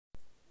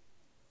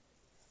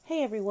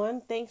Hey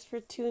everyone, thanks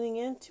for tuning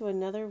in to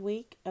another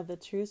week of the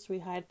Truths We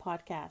Hide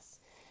podcast.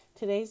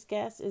 Today's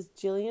guest is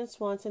Jillian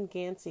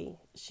Ganci.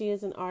 She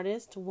is an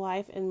artist,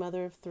 wife, and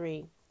mother of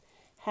three.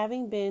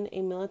 Having been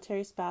a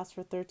military spouse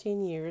for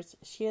 13 years,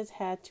 she has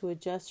had to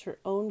adjust her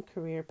own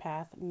career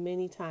path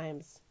many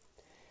times.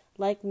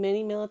 Like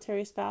many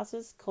military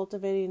spouses,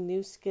 cultivating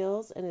new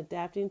skills and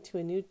adapting to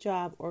a new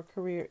job or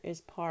career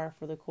is par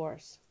for the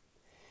course.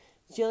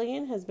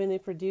 Jillian has been a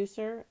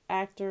producer,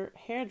 actor,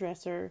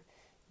 hairdresser,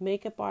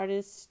 makeup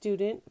artist,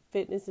 student,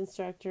 fitness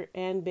instructor,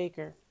 and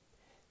baker.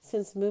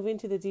 Since moving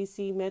to the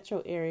DC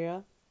metro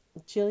area,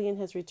 Jillian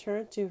has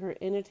returned to her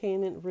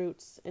entertainment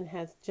roots and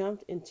has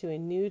jumped into a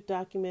new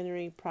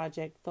documentary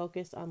project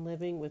focused on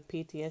living with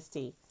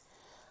PTSD.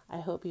 I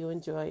hope you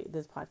enjoy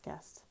this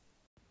podcast.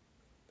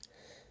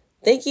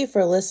 Thank you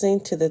for listening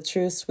to the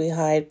Truths We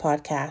Hide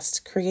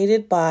podcast,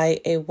 created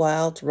by A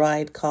Wild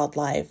Ride Called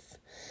Life.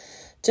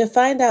 To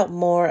find out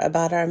more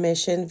about our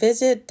mission,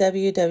 visit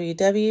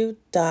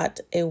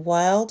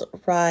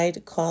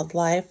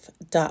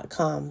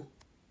www.awildridecalledlife.com.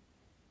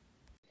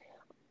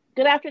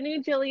 Good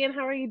afternoon, Jillian.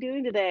 How are you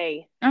doing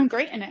today? I'm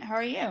great, Annette. How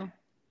are you?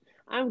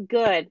 I'm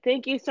good.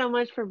 Thank you so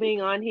much for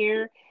being on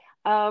here.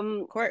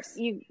 Of course.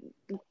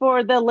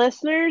 For the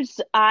listeners,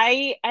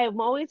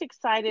 I'm always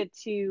excited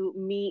to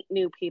meet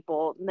new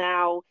people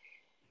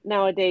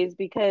nowadays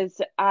because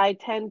I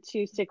tend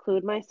to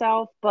seclude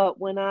myself, but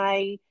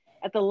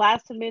at the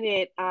last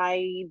minute,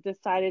 I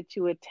decided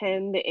to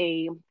attend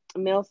a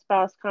Male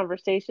Spouse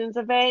Conversations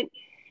event.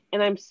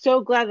 And I'm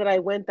so glad that I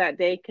went that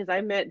day because I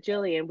met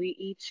Jillian. We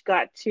each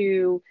got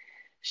to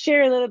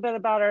share a little bit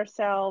about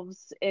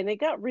ourselves, and it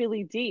got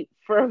really deep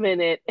for a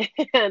minute.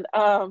 And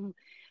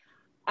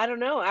I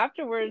don't know,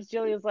 afterwards,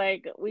 Jillian's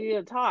like, we need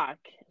to talk.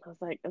 And I was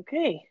like,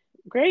 okay,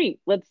 great,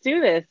 let's do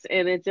this.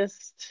 And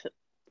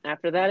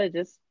after that,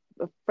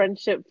 a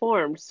friendship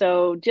formed.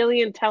 So,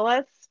 Jillian, tell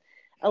us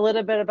a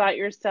little bit about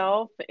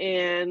yourself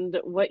and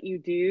what you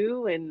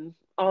do and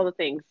all the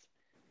things.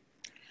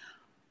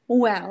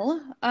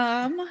 Well,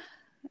 let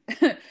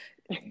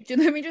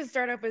me just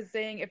start off with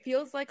saying it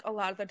feels like a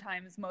lot of the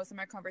times most of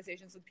my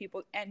conversations with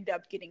people end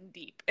up getting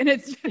deep. And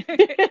it's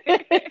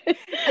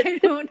I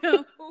don't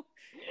know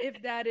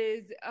if that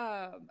is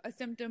a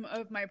symptom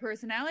of my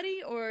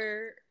personality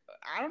or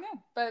I don't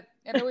know, but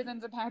it always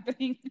ends up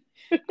happening.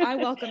 I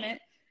welcome it,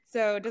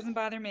 so it doesn't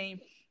bother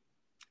me.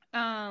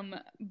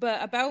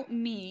 But about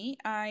me,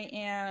 I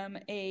am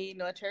a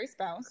military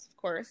spouse, of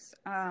course.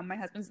 My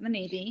husband's in the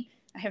Navy.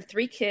 I have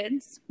 3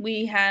 kids.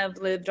 We have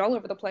lived all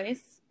over the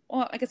place.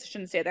 Well, I guess I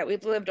shouldn't say that.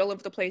 We've lived all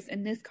over the place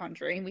in this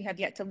country. We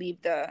have yet to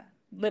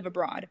live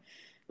abroad.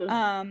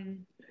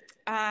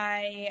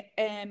 I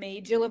am a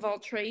Jill of all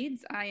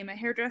trades. I am a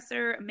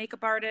hairdresser, a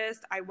makeup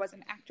artist. I was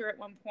an actor at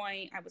one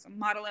point. I was a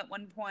model at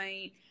one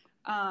point.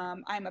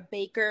 I'm a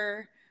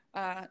baker.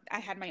 I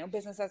had my own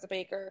business as a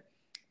baker.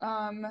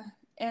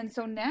 And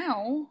so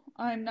now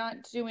I'm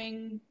not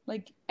doing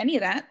like any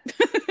of that.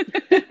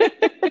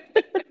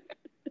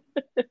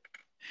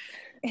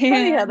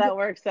 Funny how that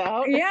works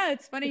out. Yeah,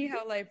 it's funny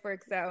how life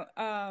works out.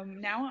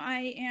 Now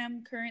I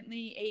am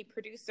currently a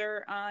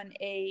producer on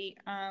a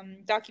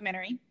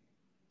documentary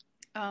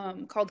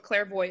called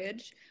Claire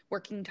Voyage,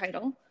 working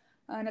title,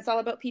 and it's all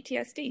about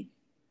PTSD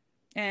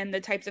and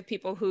the types of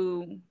people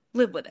who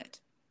live with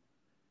it.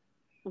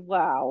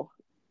 Wow.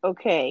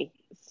 Okay.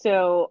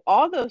 So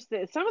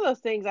some of those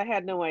things I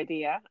had no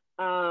idea.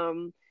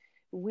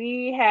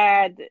 We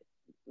had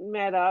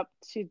met up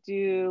to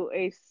do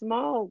a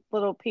small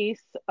little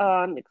piece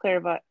on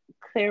Claire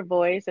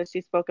Voice that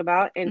she spoke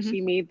about, and she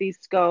made these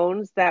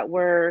scones that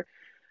were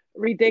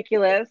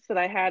ridiculous. That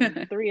I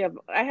had 3 of.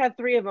 I had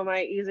 3 of them.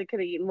 I easily could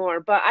have eaten more,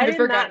 but I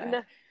did not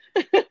know.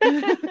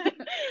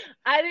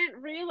 I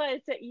didn't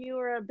realize that you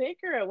were a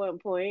baker at one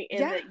point,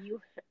 and that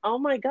you. Oh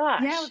my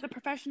gosh! Yeah, I was a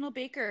professional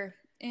baker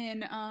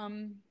in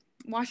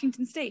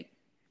Washington State.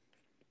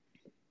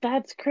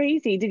 That's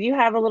crazy. Did you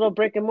have a little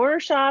brick and mortar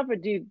shop, or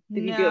did you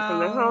do it from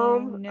the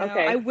home? No.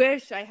 Okay. I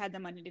wish I had the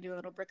money to do a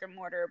little brick and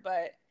mortar,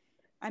 but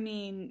I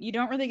mean, you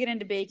don't really get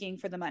into baking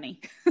for the money.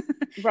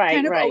 Right.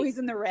 Kind of always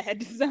in the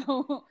red.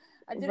 So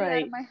I did it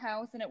out of my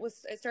house, and it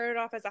started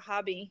off as a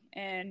hobby,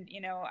 and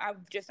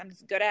I'm just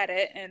good at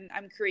it, and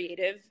I'm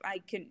creative. I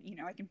can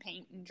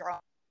paint and draw.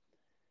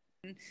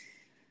 And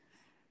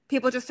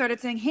people just started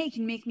saying, "Hey,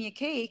 can you make me a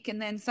cake?"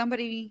 And then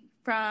somebody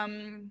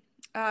from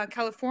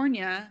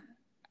California,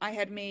 I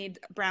had made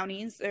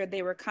brownies, or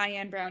they were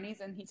cayenne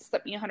brownies, and he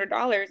slipped me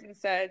 $100 and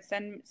said,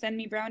 "Send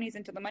me brownies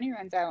until the money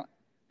runs out."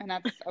 And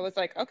I was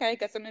like, "Okay,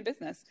 guess I'm in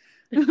business."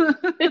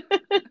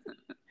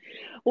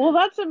 Well,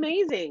 that's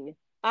amazing.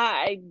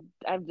 I'm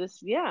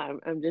just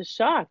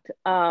shocked.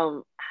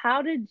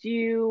 How did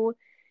you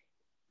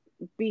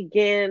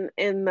begin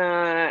in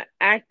the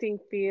acting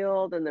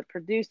field and the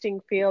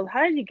producing field?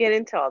 How did you get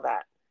into all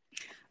that?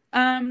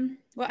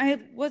 Well, I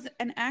was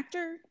an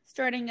actor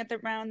starting at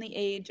around the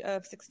age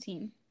of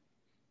 16.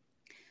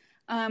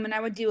 And I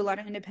would do a lot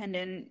of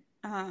independent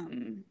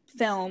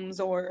films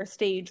or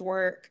stage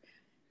work.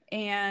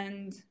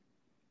 And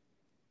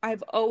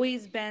I've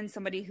always been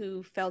somebody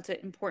who felt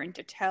it important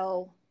to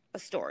tell a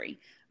story,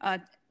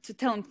 to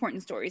tell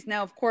important stories.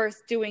 Now, of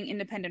course, doing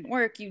independent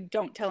work, you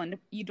don't tell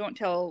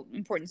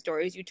important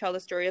stories. You tell the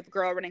story of a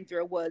girl running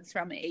through a woods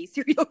from a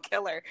serial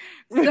killer.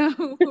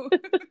 So,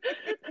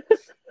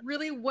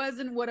 really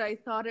wasn't what I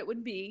thought it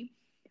would be.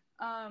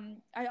 I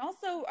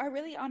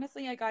really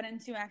honestly, I got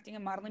into acting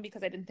and modeling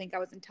because I didn't think I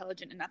was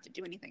intelligent enough to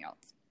do anything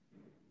else.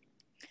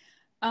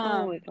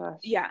 Oh my gosh.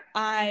 Yeah,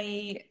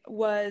 I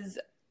was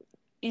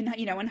in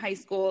high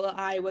school.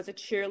 I was a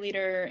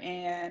cheerleader,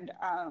 and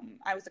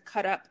I was a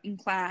cut up in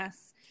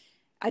class.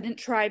 I didn't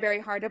try very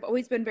hard. I've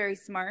always been very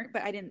smart,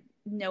 but I didn't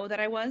know that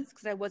I was,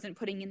 because I wasn't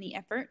putting in the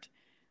effort.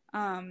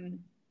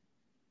 And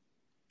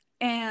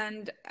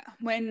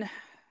when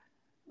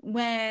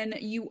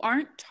you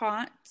aren't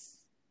taught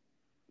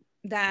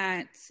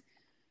that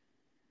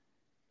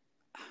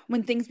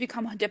when things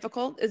become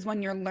difficult is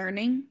when you're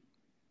learning.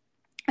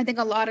 I think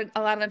a lot of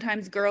the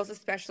times girls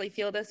especially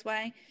feel this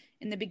way.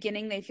 In the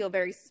beginning, they feel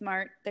very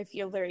smart, they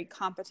feel very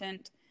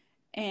competent,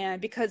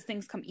 and because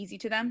things come easy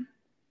to them.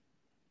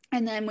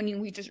 And then when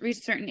you just reach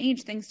a certain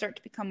age, things start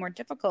to become more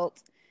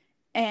difficult.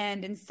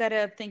 And instead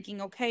of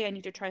thinking, okay, I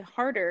need to try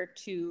harder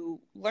to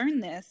learn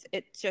this,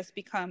 it just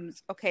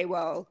becomes, okay,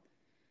 well,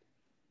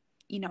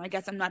 I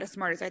guess I'm not as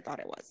smart as I thought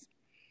I was.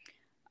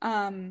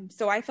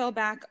 So I fell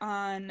back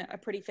on a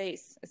pretty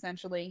face,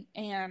 essentially,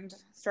 and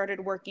started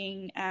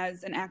working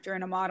as an actor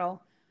and a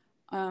model,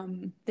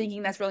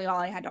 thinking that's really all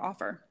I had to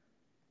offer.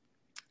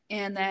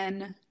 And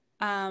then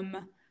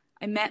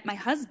I met my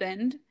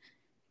husband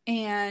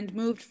and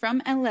moved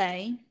from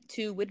LA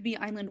to Whidbey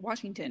Island,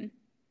 Washington.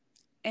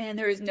 And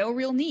there is no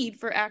real need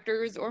for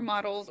actors or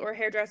models or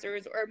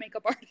hairdressers or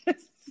makeup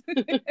artists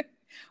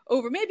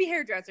over maybe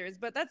hairdressers,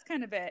 but that's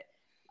kind of it.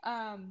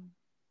 And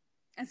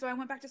so I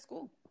went back to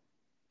school.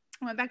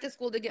 I went back to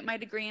school to get my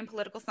degree in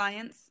political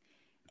science,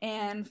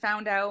 and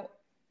found out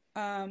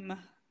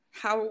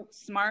how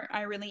smart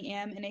I really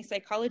am in a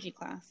psychology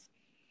class.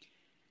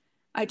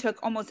 I took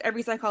almost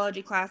every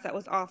psychology class that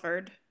was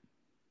offered.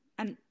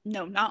 And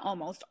no, not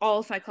almost,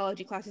 all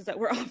psychology classes that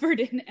were offered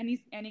in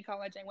any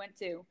college I went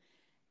to.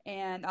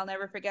 And I'll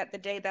never forget the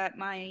day that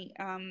my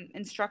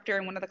instructor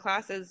in one of the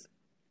classes,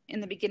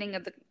 in the beginning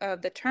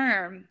of the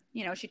term,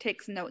 she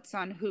takes notes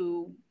on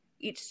who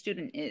each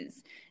student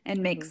is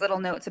and makes little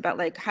notes about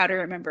like how to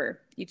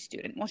remember each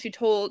student. Well,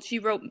 she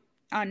wrote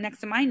next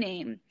to my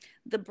name,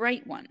 the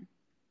bright one.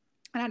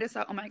 And I just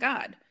thought, oh my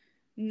God,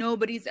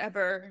 nobody's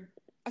ever,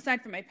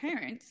 aside from my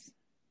parents,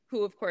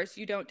 who of course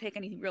you don't take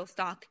any real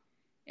stock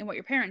in what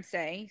your parents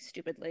say,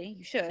 stupidly,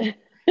 you should.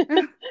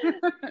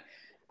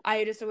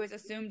 I just always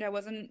assumed I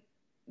wasn't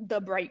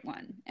the bright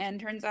one. And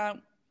turns out,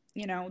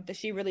 that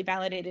she really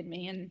validated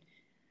me, and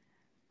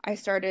I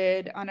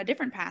started on a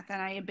different path,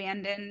 and I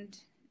abandoned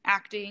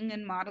acting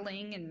and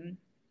modeling and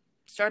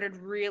started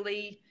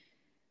really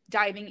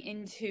diving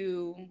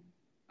into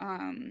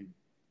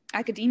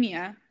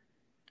academia,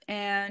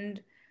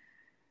 and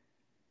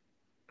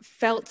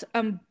felt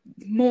a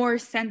firmer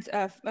sense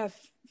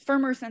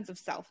of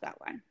self that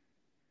way.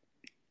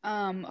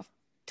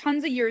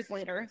 Tons of years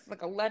later,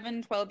 like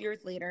 11, 12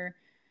 years later,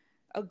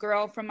 a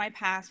girl from my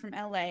past from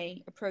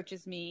LA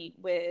approaches me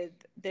with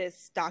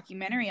this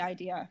documentary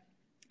idea.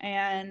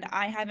 And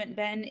I haven't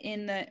been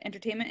in the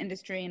entertainment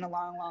industry in a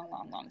long, long,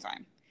 long, long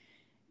time.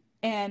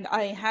 And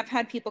I have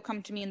had people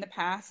come to me in the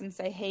past and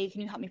say, hey,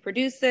 can you help me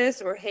produce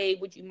this? Or, hey,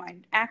 would you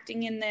mind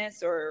acting in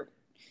this? Or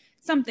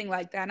something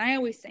like that. And I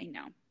always say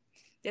no.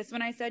 This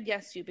one I said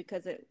yes to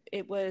because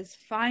it was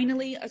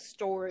finally a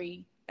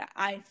story that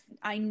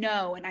I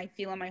know and I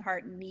feel in my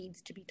heart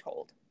needs to be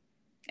told.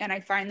 And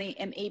I finally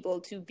am able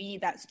to be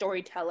that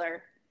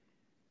storyteller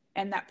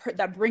and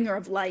that bringer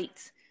of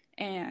light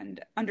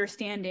and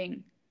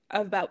understanding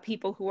about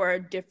people who are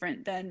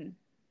different than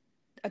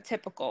the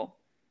typical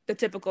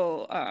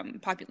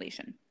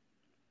population.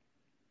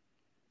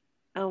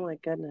 Oh my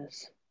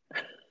goodness.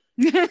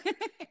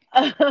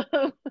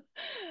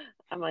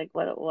 I'm like,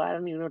 what? I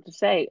don't even know what to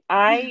say.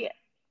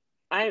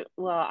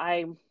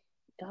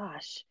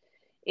 Gosh,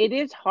 it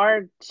is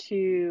hard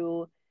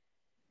to.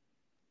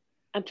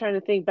 I'm trying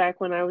to think back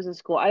when I was in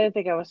school. I didn't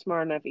think I was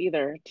smart enough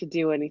either to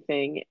do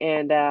anything.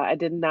 And I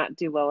did not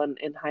do well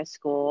in high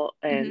school,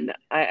 and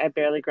I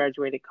barely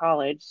graduated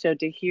college. So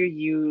to hear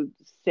you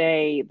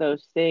say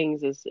those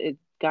things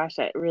gosh,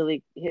 that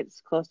really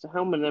hits close to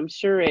home. And I'm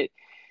sure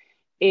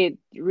it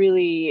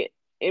really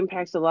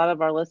impacts a lot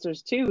of our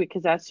listeners too,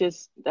 because that's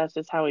just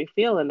how we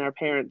feel. And our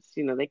parents,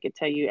 they could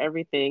tell you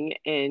everything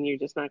and you're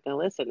just not going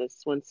to listen.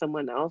 It's when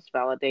someone else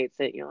validates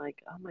it, you're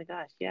like, oh my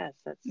gosh, yes,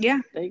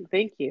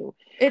 thank you.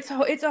 It's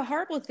a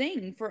horrible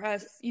thing for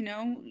us,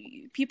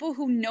 people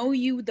who know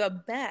you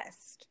the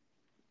best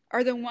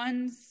are the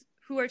ones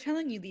who are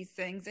telling you these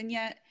things. And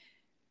yet,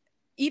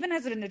 even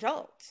as an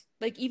adult,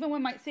 like even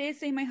when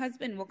say my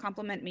husband will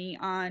compliment me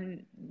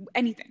on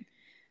anything,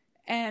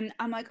 and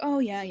I'm like, oh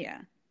yeah.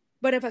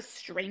 But if a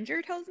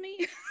stranger tells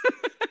me,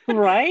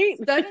 right?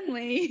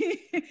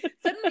 suddenly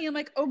I'm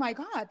like, oh my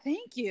God,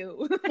 thank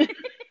you.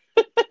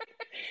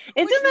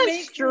 which Isn't that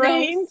makes no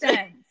strange?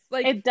 sense.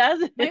 Like, It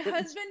doesn't. my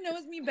husband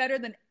knows me better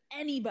than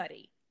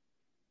anybody,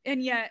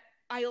 and yet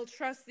I'll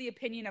trust the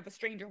opinion of a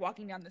stranger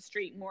walking down the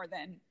street more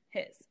than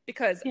his,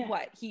 because Yeah.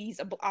 what, he's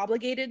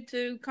obligated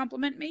to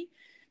compliment me?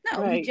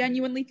 No, he Right.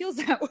 genuinely feels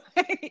that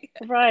way.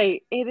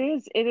 Right. It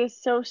is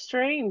so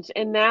strange.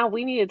 And now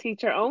we need to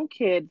teach our own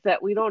kids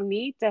that we don't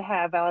need to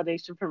have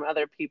validation from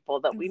other people,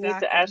 that we need to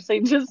Exactly.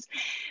 actually just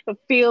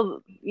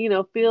feel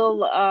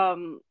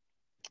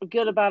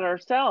good about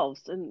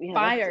ourselves. And yeah,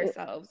 By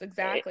ourselves, it,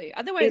 exactly.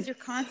 Otherwise, it's you're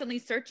constantly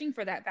searching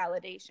for that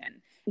validation.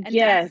 And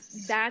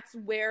yes. that's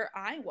where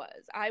I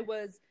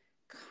was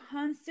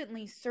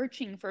constantly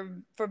searching for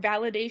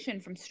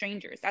validation from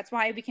strangers. That's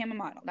why I became a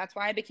model. That's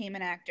why I became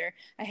an actor,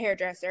 a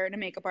hairdresser, and a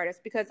makeup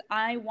artist, because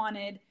I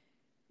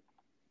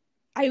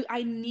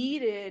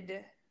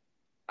needed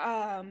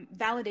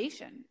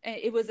validation.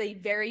 It was a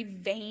very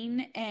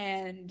vain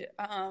and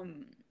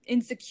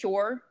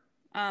insecure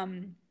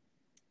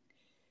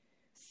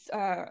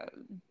uh,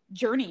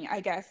 journey, I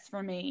guess,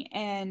 for me.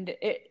 And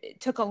it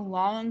took a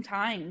long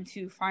time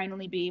to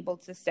finally be able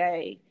to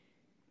say,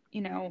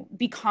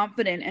 be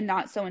confident and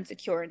not so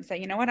insecure, and say,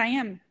 you know what, I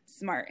am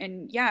smart.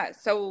 And yeah,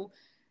 so,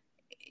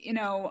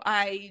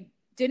 I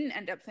didn't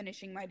end up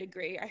finishing my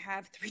degree. I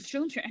have 3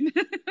 children.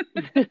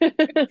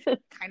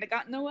 Kind of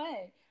got in the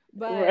way.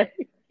 But,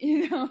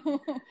 Right.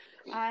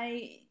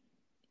 I,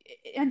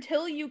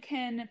 until you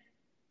can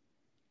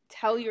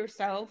tell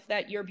yourself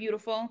that you're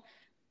beautiful,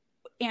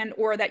 and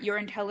or that you're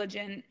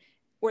intelligent,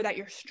 or that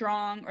you're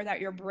strong, or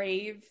that you're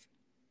brave,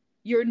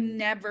 you're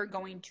never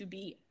going to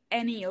be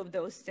any of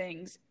those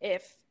things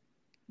if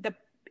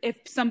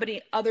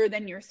somebody other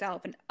than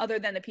yourself and other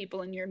than the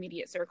people in your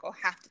immediate circle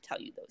have to tell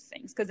you those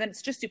things, because then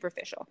it's just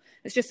superficial.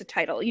 It's just a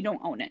title. You don't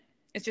own it.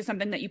 It's just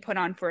something that you put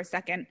on for a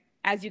second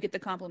as you get the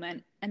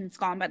compliment, and it's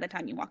gone by the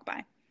time you walk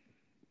by.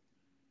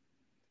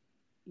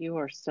 You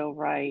are so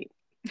right.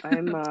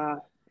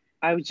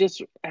 I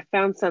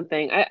found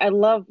something. I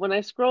love when I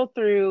scroll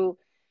through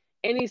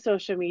any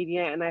social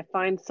media and I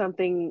find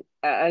something,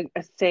 a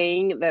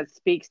saying that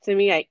speaks to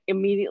me, I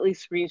immediately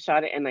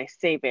screenshot it and I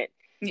save it,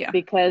 Yeah.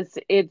 because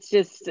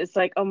it's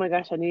like, oh my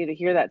gosh, I needed to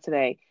hear that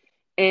today.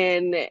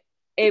 And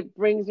it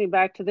brings me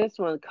back to this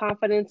one.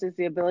 Confidence is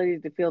the ability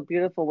to feel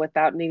beautiful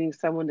without needing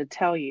someone to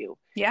tell you.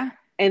 Yeah.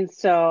 And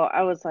so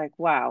I was like,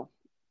 wow,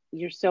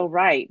 you're so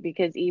right.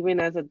 Because even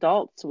as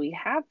adults, we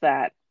have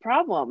that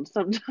problem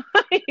sometimes.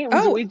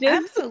 Oh, We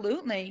just,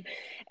 absolutely.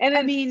 and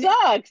I it mean,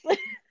 sucks.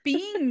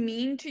 being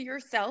mean to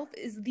yourself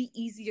is the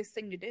easiest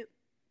thing to do.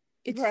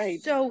 It's Right.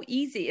 so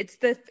easy.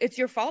 It's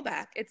your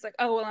fallback. It's like,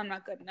 oh well, I'm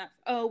not good enough.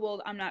 Oh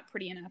well, I'm not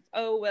pretty enough.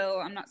 Oh well,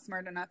 I'm not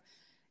smart enough.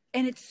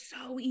 And it's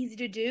so easy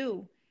to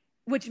do,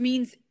 which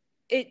means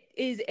it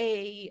is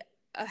a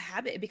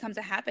habit. It becomes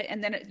a habit,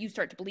 and then you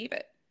start to believe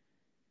it.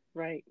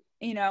 Right.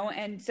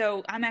 And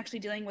so I'm actually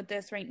dealing with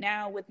this right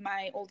now with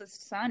my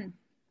oldest son.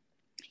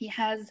 He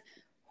has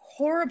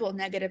horrible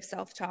negative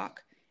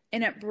self-talk,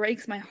 and it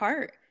breaks my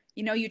heart.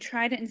 You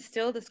try to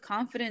instill this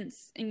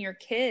confidence in your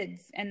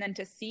kids, and then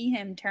to see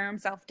him tear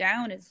himself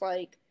down is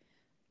like,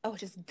 oh, it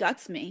just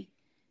guts me.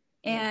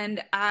 Yeah.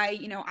 And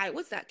I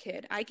was that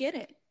kid. I get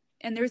it.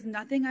 And there's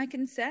nothing I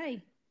can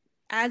say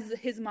as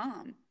his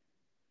mom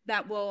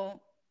that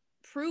will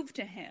prove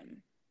to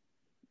him,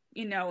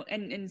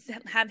 and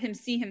have him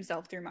see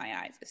himself through my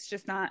eyes. It's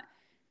not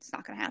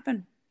going to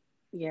happen.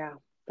 Yeah.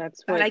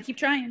 That's But what I keep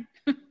trying.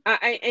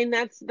 and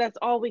that's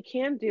all we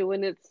can do.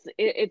 And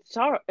it's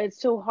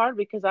so hard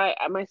because my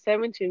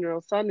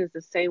 17-year-old son is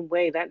the same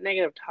way. That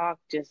negative talk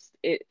just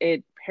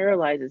it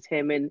paralyzes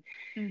him. And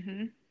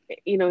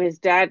Mm-hmm. his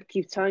dad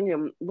keeps telling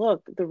him,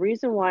 look, the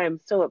reason why I'm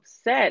so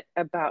upset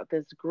about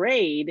this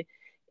grade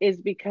is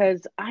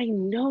because I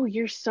know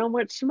you're so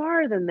much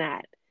smarter than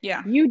that.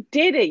 Yeah. You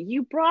did it.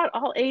 You brought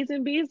all A's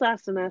and B's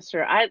last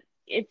semester. And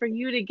for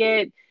you to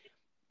get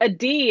a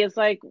D is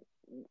like,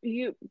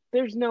 you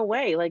there's no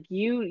way. Like,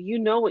 you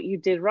know what you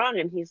did wrong.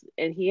 And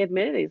he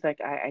admitted it. He's like,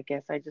 I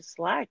guess I just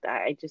slacked.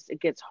 I just, it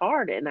gets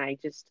hard, and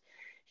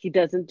he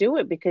doesn't do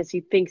it because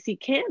he thinks he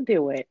can't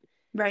do it.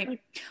 Right.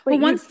 Like, but Well,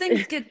 you once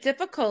things get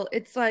difficult,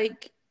 it's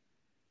like,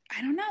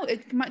 I don't know.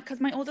 Because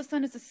my oldest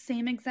son is the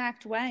same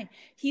exact way.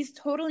 He's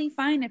totally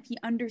fine if he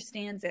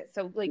understands it.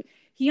 So like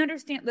he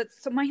understands that.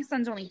 So my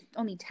son's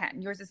only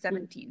 10. Yours is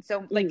 17.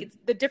 So like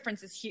the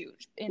difference is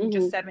huge in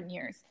just mm-hmm, 7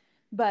 years.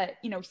 But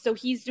so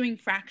he's doing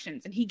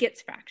fractions, and he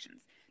gets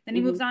fractions. Then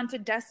he mm-hmm, moves on to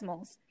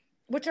decimals,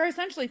 which are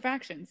essentially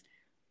fractions.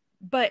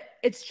 But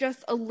it's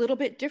just a little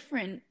bit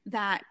different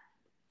that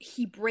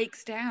he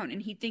breaks down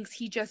and he thinks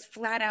he just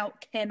flat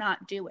out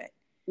cannot do it.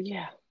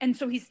 yeah, And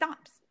so he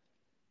stops.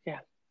 yeah,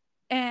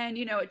 And,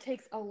 it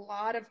takes a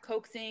lot of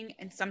coaxing,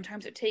 and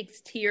sometimes it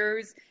takes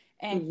tears,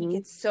 and he mm-hmm,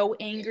 gets so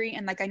angry.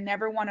 And like, I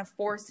never want to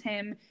force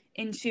him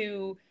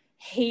into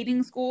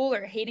hating school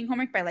or hating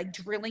homework by like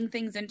drilling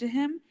things into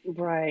him.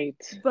 right,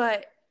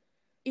 But,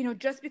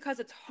 just because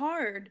it's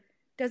hard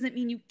doesn't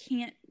mean you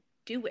can't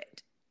do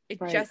it. It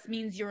Right. just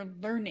means you're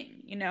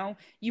learning, you know?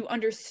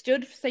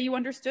 Say you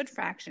understood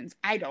fractions.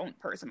 I don't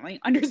personally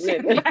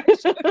understand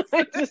fractions.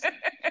 I just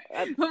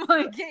I'm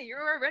like, hey,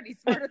 you're already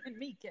smarter than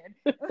me, kid.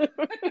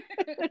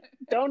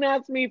 don't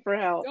ask me for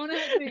help. Don't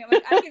ask me. I'm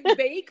like, I can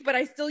bake, but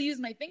I still use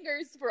my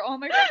fingers for all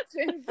my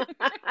fractions.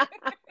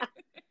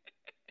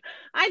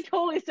 I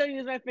totally still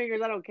use my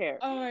fingers. I don't care.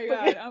 Oh my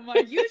God. I'm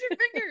like, use your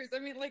fingers. I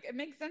mean, like, it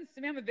makes sense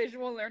to me. I'm a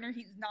visual learner.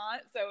 He's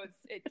not. So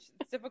it's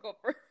difficult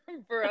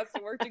for us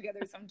to work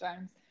together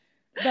sometimes.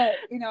 But,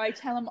 you know, I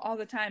tell him all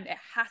the time, it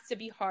has to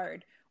be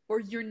hard or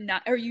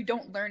you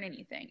don't learn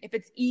anything. If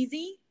it's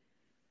easy,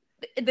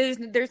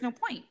 there's no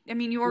point. I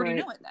mean, you already Right.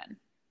 know it then.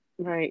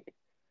 Right.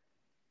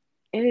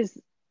 It is,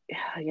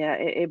 yeah,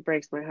 it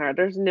breaks my heart.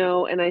 There's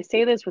no, and I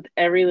say this with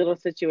every little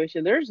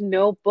situation, there's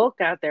no book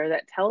out there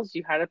that tells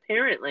you how to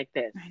parent like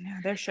this. I know,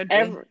 there should be.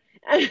 Every,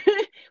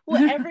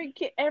 well,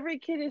 every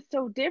kid is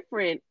so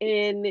different,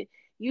 and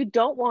you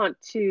don't want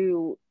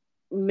to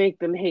make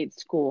them hate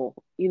school,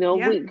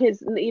 Yeah.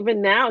 because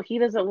even now he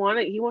doesn't want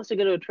it. He wants to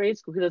go to a trade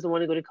school. He doesn't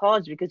want to go to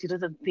college because he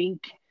doesn't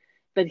think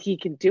that he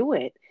can do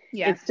it.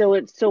 Yeah. And so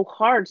it's so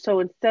hard. So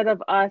instead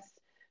of us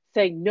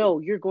saying, no,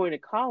 you're going to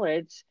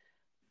college,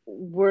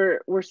 we're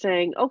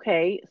saying,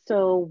 okay,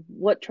 so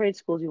what trade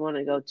school do you want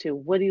to go to?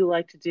 What do you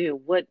like to do?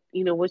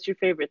 What's your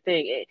favorite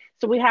thing?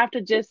 So we have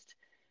to just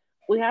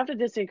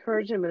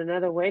encourage him in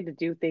another way to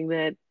do things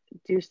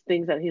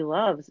that he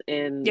loves,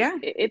 and Yeah.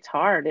 it's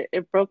hard.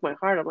 It broke my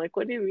heart. I'm like,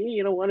 what do you mean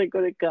you don't want to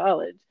go to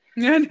college?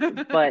 Yeah.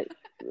 But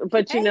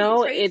Hey,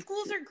 trade it's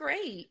schools are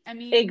great. I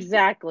mean,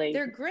 exactly.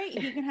 they're great.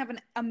 He can have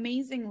an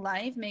amazing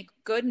life, make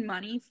good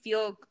money,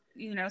 feel,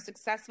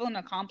 successful and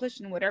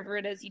accomplished in whatever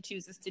it is he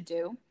chooses to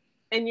do.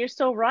 And you're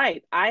so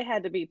right. I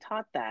had to be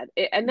taught that.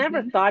 I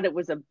never Mm-hmm. thought it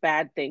was a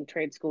bad thing.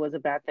 Trade school was a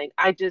bad thing.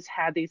 I just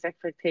had these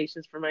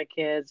expectations for my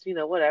kids,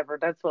 whatever.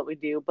 That's what we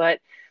do. But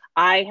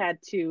I had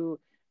to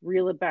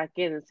reel it back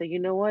in and say, you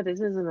know what? This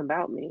isn't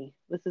about me.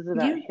 This is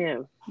about Yeah.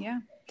 him. Yeah.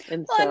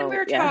 And Well, and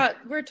so, yeah,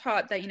 we're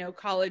taught that,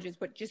 college is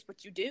just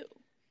what you do.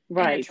 And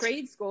a right.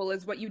 trade school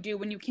is what you do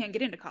when you can't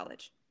get into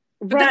college.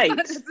 But that's not Right.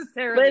 But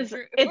necessarily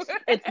true.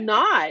 it's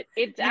not.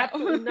 It's No.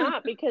 absolutely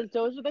not, because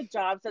those are the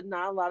jobs that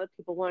not a lot of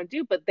people want to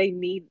do, but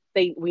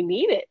we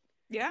need it.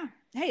 Yeah.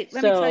 Hey,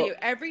 let me tell So you,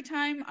 every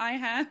time I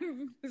have,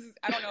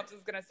 I don't know if this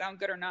is going to sound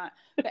good or not,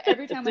 but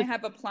every time I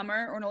have a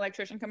plumber or an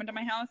electrician come into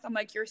my house, I'm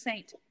like, you're a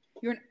saint.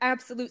 You're an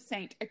absolute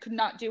saint. I could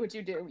not do what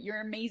you do.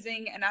 You're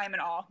amazing, and I'm in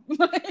awe.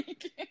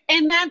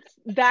 and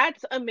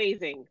that's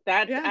amazing.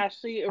 That's Yeah.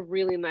 actually a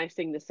really nice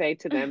thing to say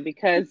to them,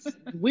 because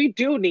we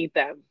do need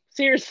them. Yeah.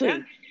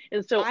 Seriously.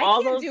 And so I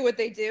all can't those do what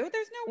they do.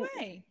 There's no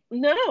way.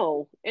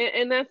 no.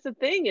 And that's the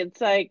thing. It's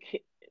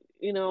like,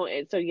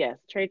 so yes,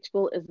 trade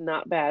school is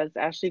not bad. It's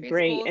actually Trade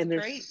great. school is And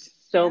great. there's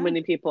so Yeah.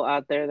 many people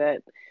out there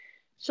that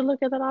should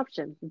look at that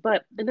option.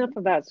 But enough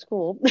about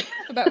school. Enough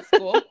about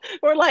school.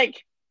 We're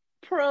like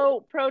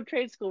pro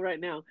trade school right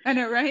now. I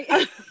know, right?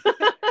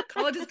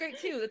 College is great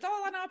too. It's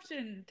all an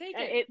option. Take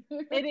it.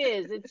 It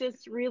is. It's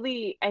just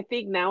really, I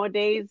think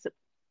nowadays,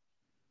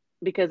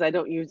 because I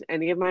don't use I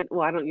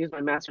don't use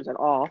my master's at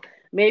all.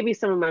 Maybe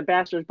some of my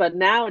bachelor's, but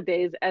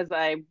nowadays, as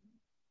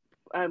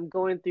I'm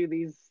going through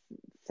these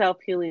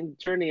self-healing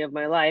journey of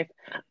my life,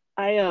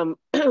 I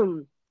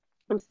I'm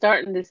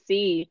starting to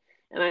see,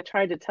 and I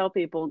try to tell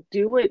people,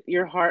 do what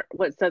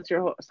sets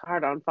your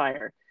heart on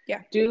fire.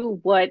 Yeah. Do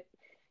what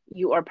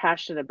you are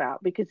passionate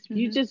about, because if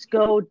you just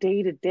go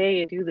day to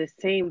day and do the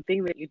same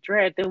thing that you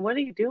dread, then what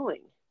are you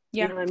doing?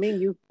 Yeah. You know what I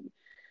mean?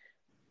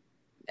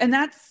 And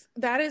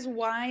that is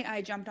why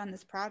I jumped on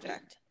this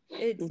project.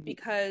 It's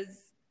because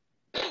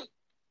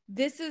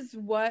this is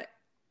what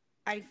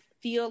I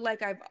feel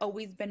like I've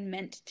always been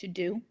meant to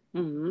do,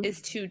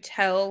 is to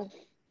tell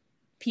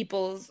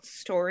people's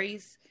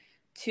stories,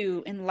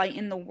 to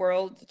enlighten the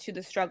world to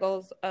the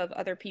struggles of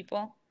other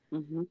people.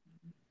 And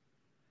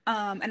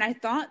I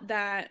thought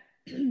that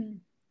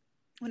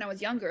when I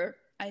was younger,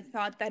 I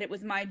thought that it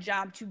was my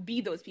job to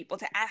be those people,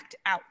 to act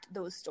out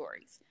those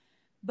stories.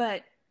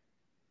 But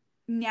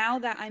now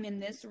that I'm in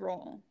this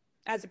role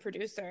as a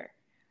producer,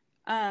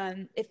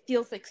 it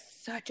feels like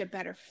such a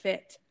better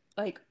fit.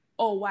 Like,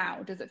 oh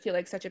wow, does it feel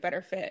like such a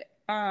better fit?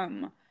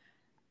 When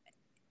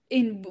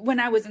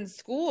I was in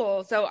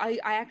school, so I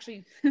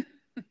actually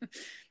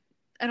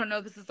I don't know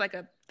if this is like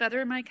a feather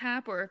in my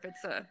cap or if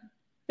it's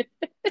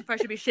if I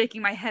should be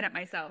shaking my head at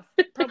myself.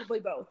 Probably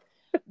both.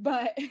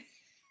 But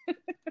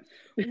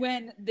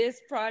when this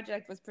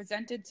project was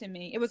presented to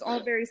me, it was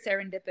all very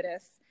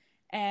serendipitous.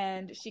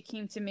 And she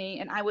came to me,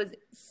 and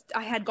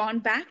I had gone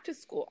back to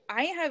school.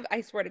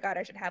 I swear to God,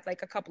 I should have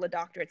like a couple of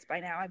doctorates by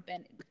now. I've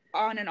been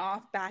on and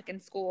off back in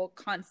school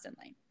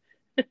constantly.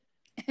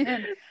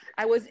 And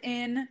I was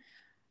in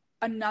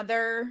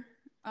another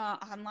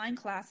online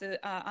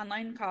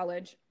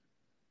college,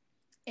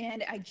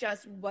 and I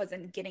just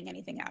wasn't getting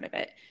anything out of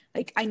it.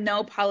 Like, I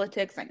know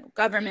politics, I know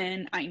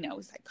government, I know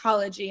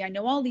psychology, I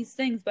know all these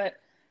things, but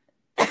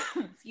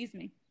excuse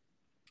me.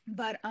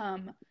 But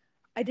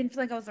I didn't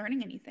feel like I was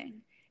learning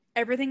anything.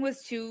 Everything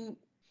was too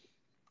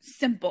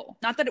simple.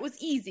 Not that it was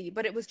easy,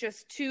 but it was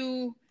just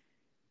too,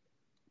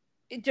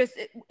 it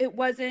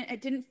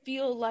didn't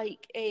feel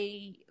like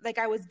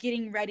I was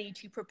getting ready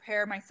to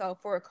prepare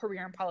myself for a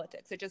career in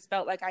politics. It just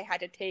felt like I had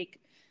to take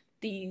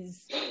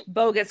these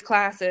bogus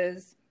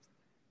classes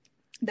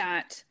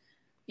that,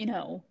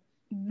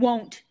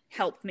 won't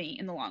help me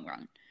in the long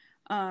run.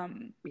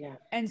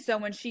 And so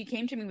when she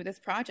came to me with this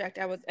project,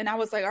 I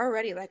was like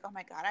already like, oh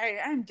my God,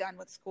 I'm done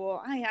with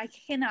school. I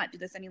cannot do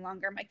this any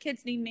longer. My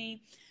kids need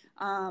me.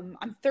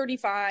 I'm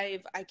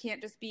 35. I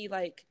can't just be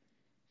like,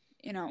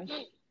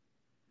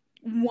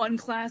 one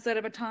class at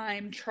a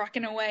time,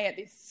 trucking away at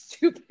this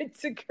stupid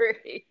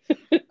degree.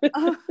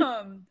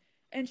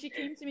 And she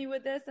came to me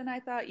with this, and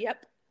I thought,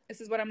 yep, this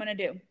is what I'm going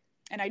to do.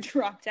 And I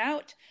dropped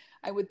out.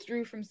 I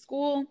withdrew from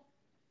school,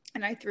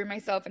 and I threw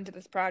myself into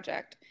this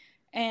project.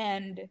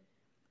 And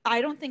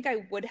I don't think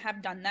I would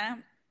have done that.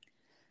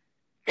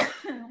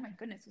 Oh my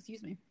goodness,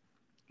 excuse me.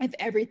 If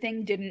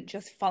everything didn't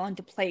just fall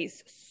into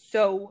place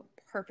so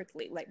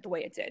perfectly like the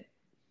way it did.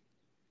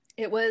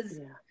 It was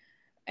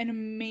an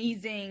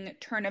amazing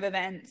turn of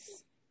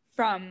events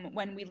from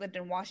when we lived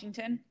in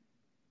Washington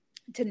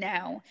to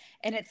now.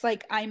 And it's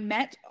like I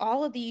met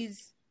all of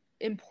these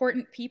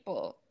important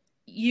people,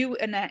 you,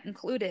 Annette,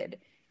 included.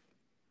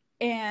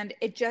 And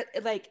it just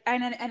like,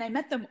 and I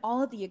met them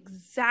all at the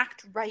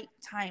exact right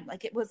time.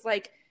 Like it was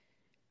like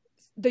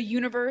the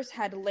universe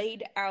had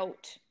laid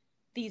out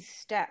these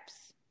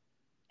steps,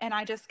 and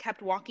I just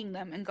kept walking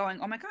them and going,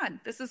 oh my God,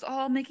 this is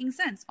all making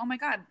sense. Oh my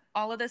God,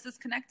 all of this is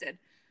connected.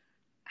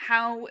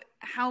 How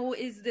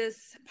is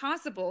this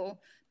possible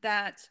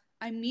that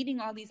I'm meeting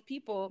all these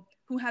people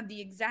who have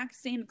the exact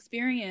same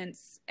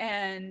experience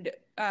and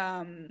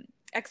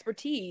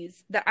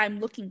expertise that I'm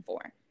looking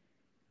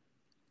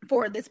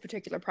for this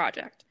particular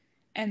project?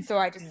 And so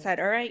I just said,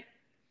 all right,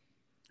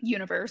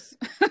 universe,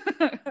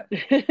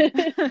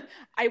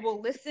 I will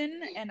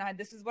listen, and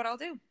this is what I'll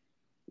do.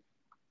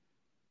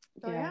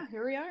 So yeah,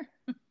 here we are.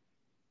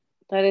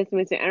 That is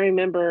amazing. I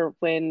remember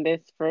when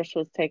this first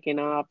was taken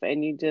off,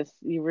 and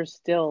you were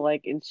still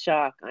like in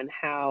shock on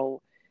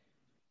how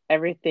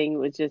everything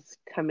was just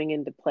coming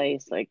into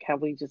place, like how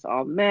we just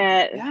all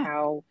met, and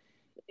how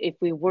if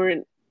we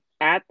weren't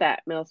at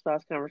that male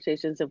spouse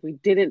conversations, if we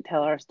didn't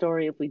tell our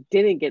story, if we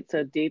didn't get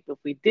so deep, if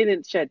we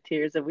didn't shed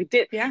tears, if we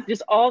did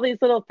just all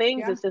these little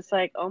things, it's just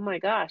like, oh my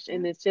gosh.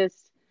 And it's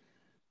just,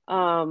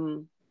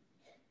 for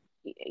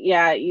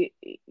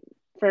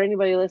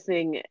anybody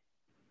listening,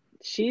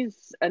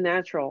 she's a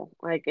natural.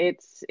 Like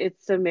it's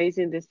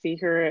amazing to see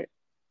her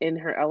in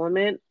her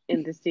element,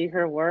 and to see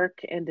her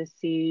work, and to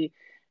see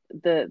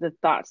the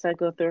thoughts that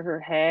go through her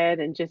head,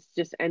 and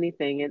just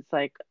anything. It's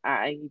like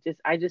I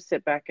just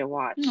sit back and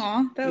watch.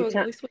 Aw, that was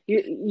really sweet.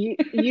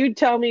 You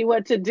tell me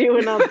what to do,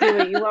 and I'll do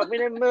it. You want me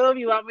to move?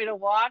 You want me to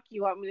walk?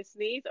 You want me to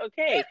sneeze?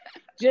 Okay,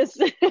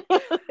 just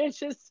it's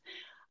just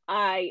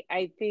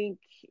I think.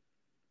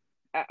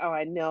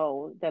 I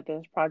know that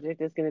this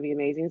project is going to be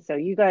amazing. So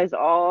you guys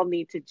all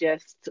need to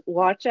just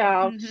watch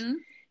out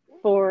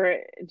for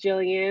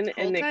Jillian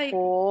and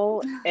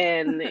Nicole,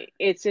 and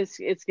it's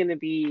going to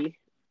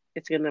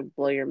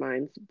blow your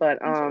minds.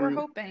 But that's what we're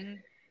hoping.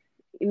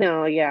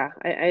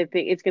 I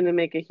think it's going to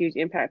make a huge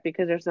impact,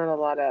 because there's not a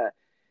lot of.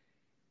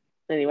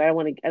 Anyway, I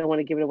don't want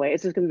to give it away.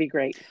 It's just going to be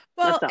great.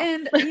 Well,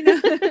 and no,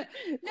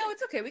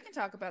 it's okay. We can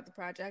talk about the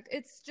project.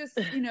 It's just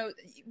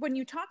when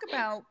you talk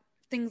about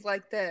things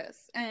like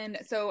this. And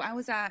so I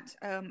was at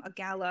a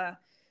gala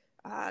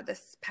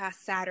this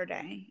past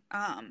Saturday,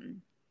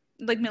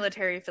 like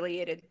military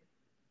affiliated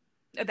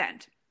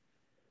event.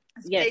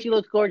 Yes, you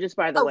look gorgeous,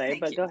 by the way,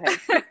 but go ahead.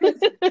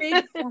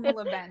 Big formal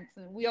events,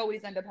 and we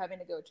always end up having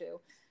to go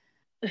to.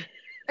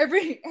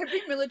 Every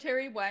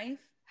military wife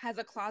has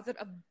a closet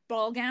of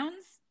ball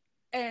gowns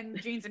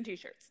and jeans and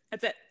t-shirts.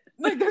 That's it.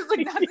 Like there's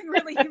like nothing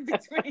really in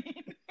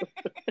between.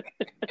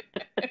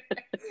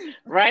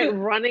 Right,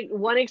 running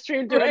one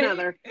extreme to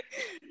another.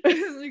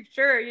 Like,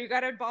 sure, you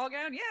got a ball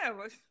gown? Yeah,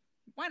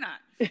 why not?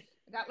 I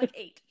got like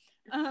 8.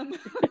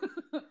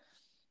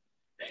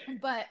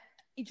 But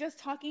just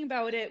talking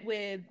about it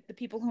with the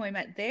people who I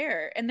met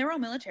there, and they're all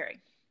military,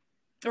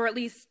 or at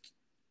least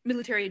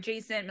military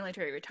adjacent,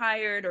 military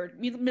retired, or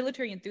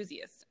military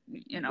enthusiasts.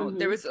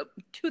 There was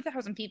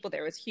 2,000 people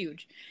there. It was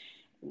huge.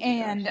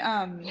 And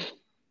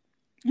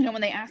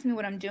when they asked me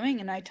what I'm doing,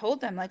 and I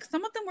told them, like,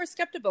 some of them were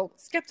skeptical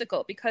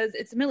because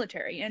it's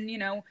military, and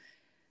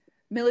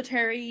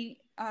military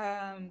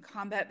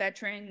combat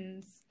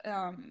veterans,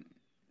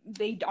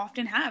 they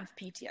often have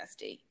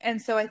PTSD,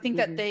 and so I think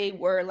that they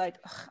were like,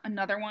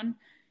 another one,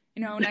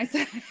 and I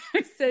said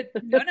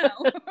no,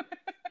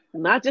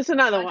 not just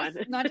another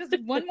one, not just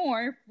one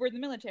more for the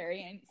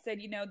military, and said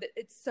that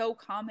it's so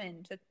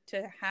common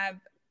to have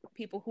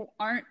people who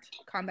aren't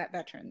combat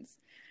veterans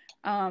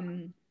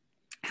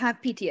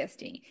have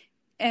PTSD,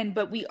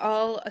 but we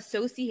all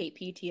associate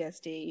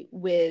PTSD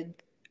with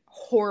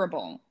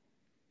horrible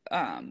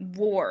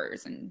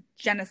wars and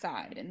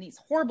genocide and these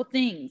horrible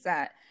things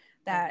that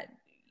the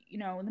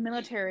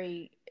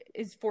military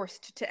is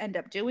forced to end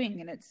up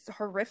doing, and it's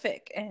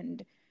horrific.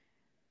 And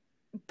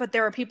but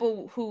there are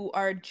people who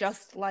are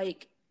just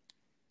like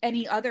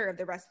any other of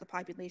the rest of the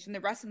population, the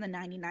rest of the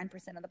 99%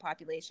 of the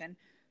population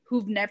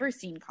who've never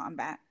seen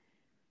combat,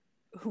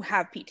 who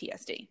have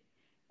PTSD.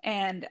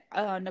 And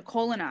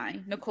Nicole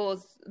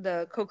is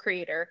the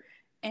co-creator,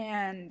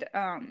 and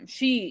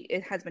she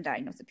has been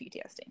diagnosed with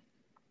PTSD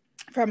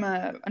from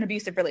an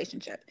abusive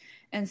relationship.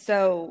 And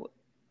so,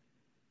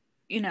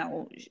 you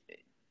know,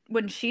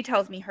 when she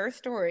tells me her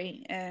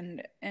story,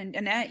 and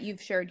Annette,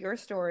 you've shared your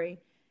story,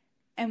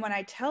 and when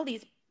I tell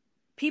these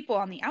people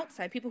on the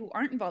outside, people who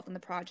aren't involved in the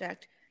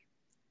project,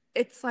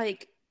 it's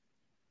like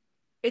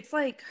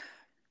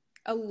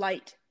a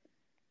light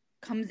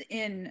comes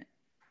in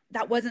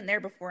that wasn't there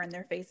before in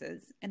their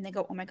faces, and they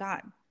go, oh my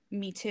God,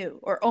 me too.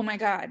 Or, oh my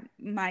God,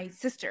 my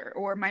sister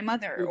or my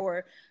mother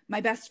or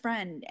my best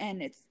friend.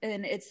 And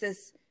it's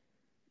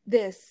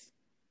this,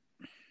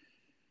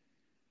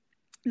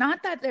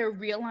 not that they're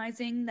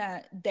realizing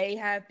that they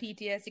have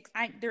PTSD.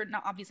 They're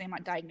not, obviously I'm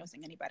not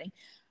diagnosing anybody,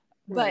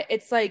 but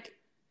it's like,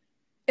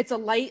 it's a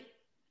light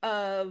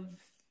of,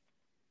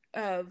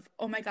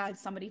 oh my God,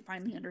 somebody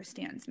finally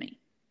understands me.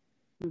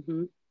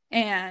 Mm-hmm.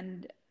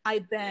 And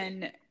I've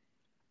been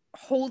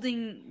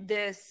holding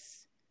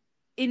this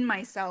in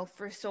myself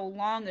for so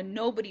long, and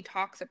nobody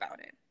talks about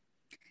it.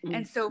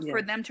 And so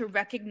for them to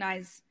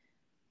recognize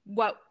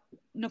what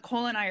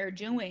Nicole and I are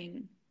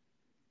doing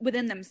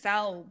within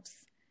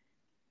themselves,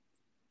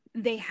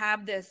 they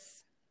have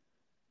this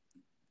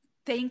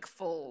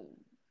thankful,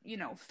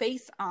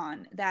 face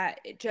on that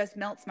it just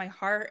melts my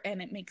heart,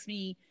 and it makes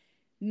me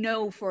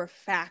know for a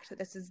fact that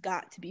this has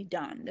got to be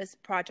done. This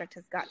project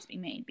has got to be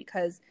made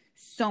because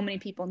so many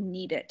people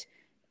need it.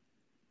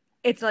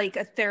 It's like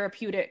a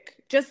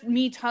therapeutic, just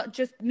me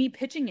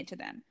pitching it to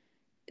them.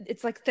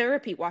 It's like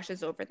therapy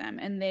washes over them,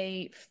 and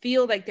they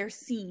feel like they're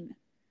seen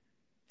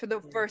for the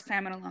first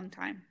time in a long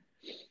time.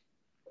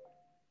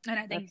 And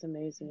I think that's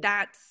amazing.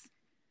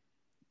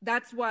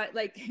 That's what,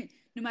 like,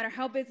 no matter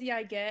how busy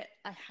I get,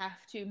 I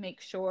have to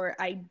make sure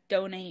I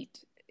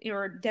donate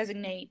or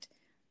designate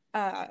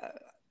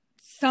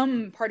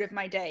some part of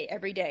my day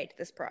every day to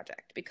this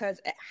project, because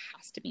it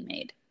has to be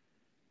made.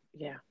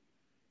 Yeah.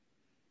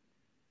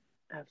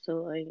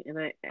 Absolutely.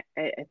 And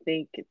I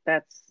think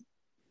that's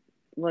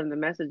one of the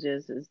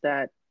messages, is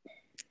that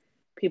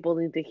people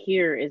need to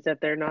hear, is that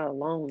they're not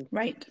alone.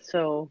 Right.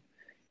 So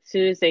as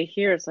soon as they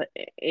hear, it's like,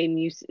 and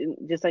you,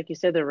 just like you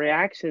said, the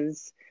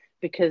reactions,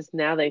 because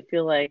now they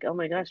feel like, oh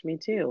my gosh, me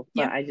too.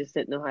 But I just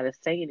didn't know how to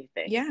say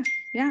anything. Yeah.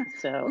 Yeah.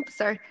 So, oops,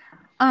 sorry.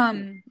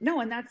 No,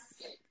 and that's,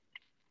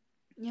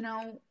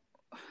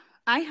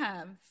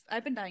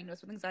 I've been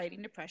diagnosed with anxiety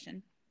and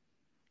depression.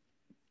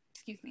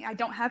 Excuse me. I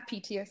don't have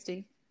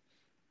PTSD.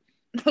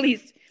 At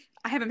least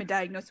I haven't been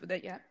diagnosed with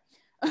it yet.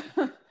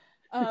 But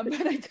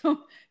I don't,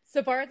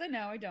 so far as I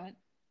know, I don't.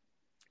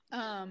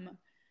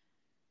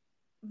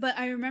 But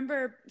I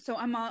remember, so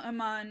I'm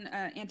on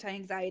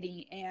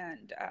anti-anxiety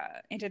and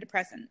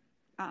antidepressant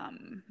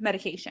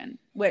medication,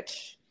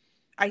 which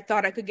I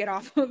thought I could get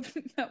off of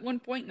at one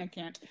point, and I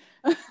can't.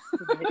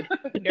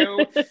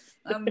 No,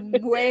 I'm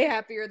way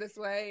happier this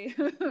way.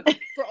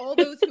 For all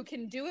those who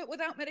can do it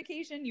without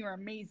medication, you are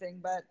amazing.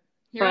 But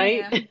here I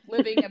am,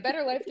 living a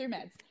better life through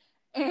meds.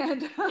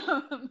 And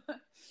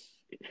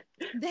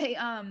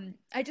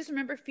I just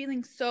remember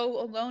feeling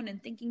so alone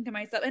and thinking to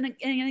myself, and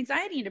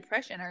anxiety and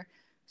depression are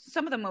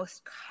some of the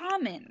most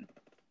common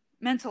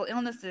mental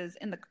illnesses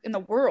in the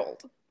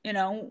world.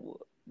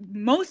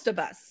 Most of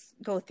us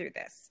go through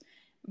this.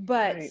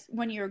 But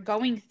when you're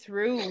going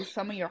through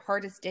some of your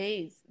hardest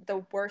days,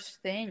 the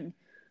worst thing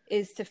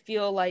is to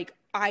feel like,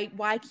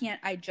 why can't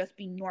I just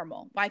be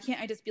normal? Why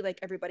can't I just be like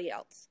everybody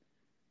else?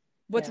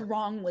 What's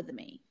wrong with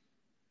me?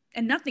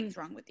 And nothing's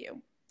wrong with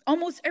you.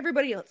 Almost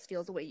everybody else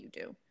feels the way you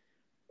do,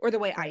 or the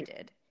way I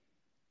did.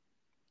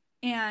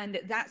 And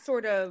that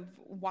sort of,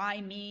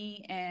 why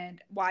me, and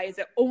why is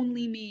it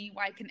only me?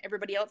 Why can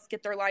everybody else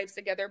get their lives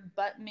together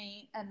but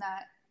me? And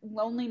that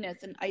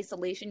loneliness and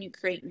isolation you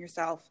create in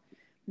yourself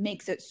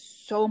makes it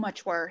so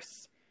much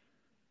worse.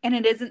 And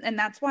it isn't, and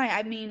that's why,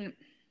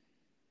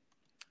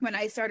 when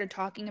I started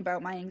talking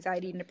about my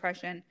anxiety and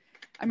depression,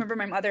 I remember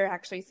my mother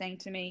actually saying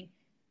to me,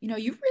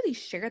 you really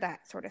share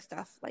that sort of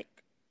stuff like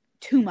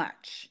too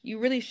much. You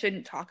really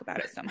shouldn't talk about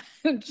it so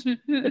much.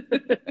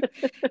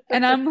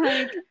 And I'm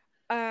like,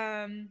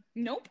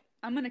 nope,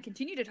 I'm going to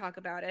continue to talk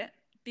about it,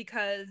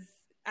 because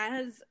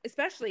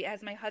especially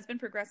as my husband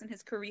progressed in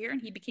his career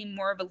and he became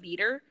more of a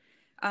leader,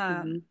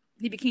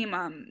 he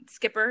became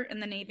skipper in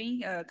the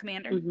Navy,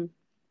 commander.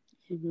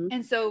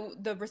 And so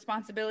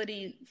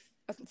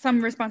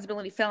some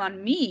responsibility fell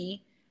on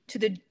me to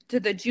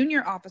the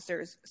junior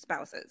officers'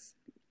 spouses.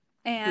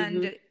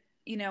 And,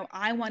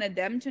 I wanted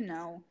them to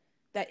know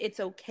that it's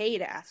okay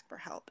to ask for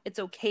help. It's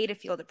okay to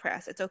feel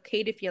depressed. It's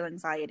okay to feel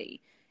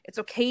anxiety. It's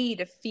okay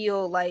to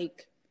feel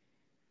like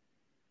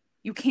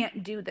you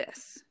can't do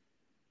this,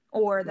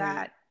 or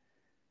that,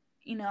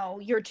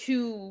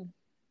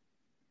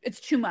 it's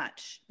too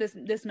much,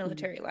 this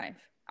military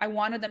life. I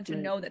wanted them to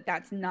know that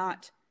that's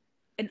not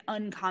an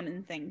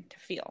uncommon thing to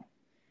feel.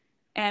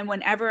 And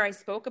whenever I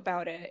spoke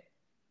about it,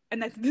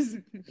 and this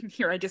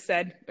here I just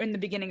said in the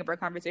beginning of our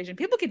conversation,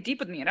 people get deep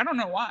with me, and I don't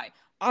know why.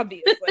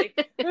 Obviously,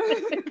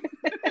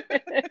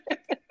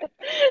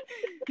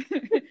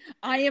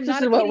 I am This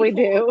not is a what kiddie we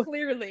pool, do.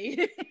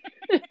 clearly.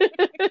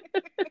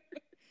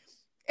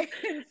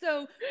 And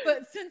so,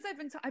 but since I've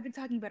been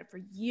talking about it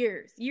for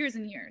years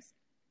and years,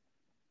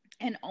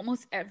 and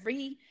almost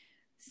every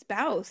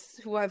spouse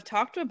who I've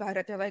talked to about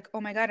it, they're like,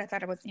 "Oh my God, I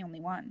thought I was the only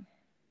one."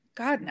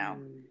 God, no.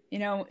 You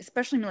know,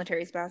 especially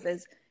military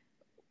spouses,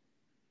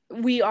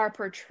 we are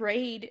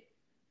portrayed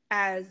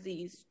as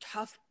these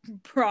tough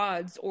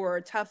broads or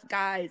tough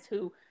guys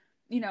who,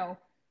 you know,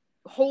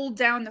 hold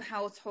down the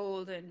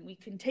household, and we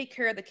can take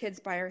care of the kids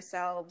by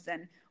ourselves,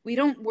 and we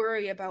don't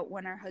worry about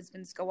when our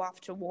husbands go off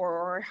to war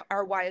or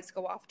our wives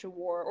go off to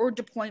war or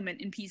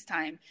deployment in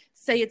peacetime.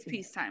 Say it's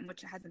peacetime,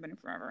 which it hasn't been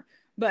forever,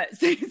 but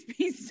say it's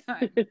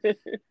peacetime.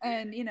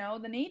 And you know,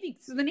 the Navy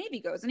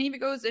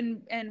goes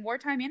in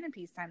wartime and in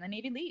peacetime. The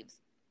Navy leaves,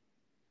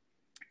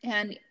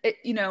 and it,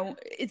 you know,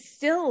 it's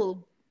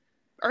still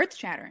earth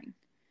shattering.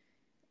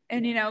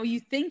 And you know, you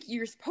think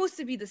you're supposed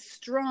to be the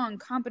strong,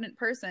 competent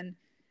person,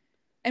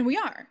 and we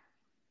are,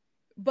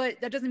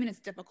 but that doesn't mean it's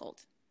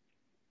difficult.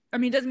 I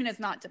mean, it doesn't mean it's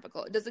not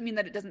difficult. It doesn't mean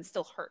that it doesn't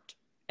still hurt,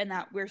 and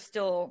that we're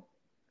still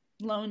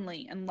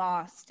lonely and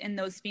lost, and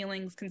those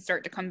feelings can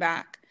start to come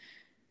back.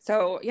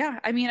 So yeah,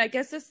 I mean, I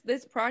guess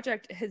this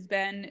project has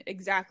been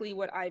exactly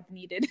what I've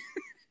needed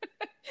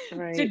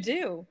to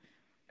do.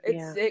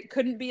 It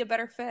couldn't be a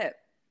better fit.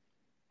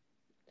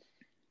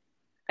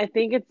 I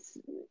think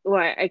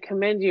I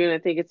commend you, and I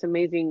think it's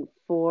amazing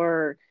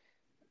for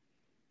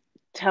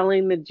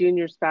telling the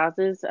junior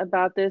spouses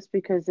about this,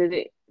 because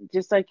it,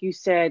 just like you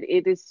said,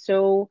 it is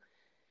so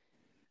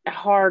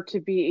hard to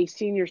be a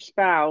senior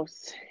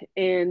spouse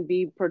and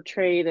be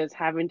portrayed as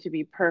having to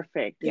be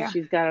perfect, and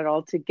she's got it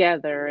all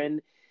together,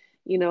 and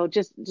you know,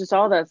 just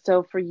all that.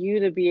 So for you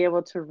to be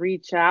able to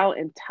reach out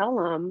and tell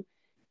them,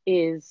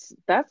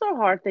 that's a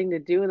hard thing to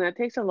do, and that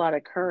takes a lot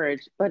of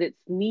courage, but it's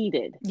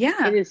needed.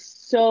 It is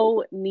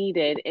so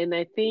needed. And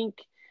I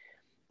think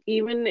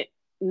even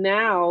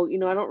now, you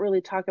know, I don't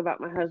really talk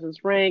about my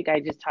husband's rank. I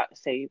just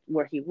say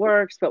where he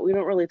works, but we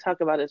don't really talk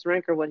about his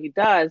rank or what he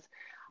does,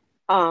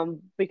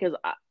 because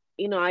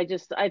you know,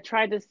 I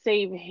tried to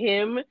save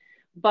him,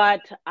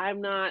 but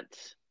I'm not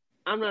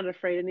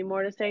afraid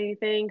anymore to say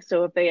anything.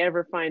 So if they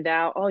ever find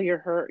out, oh,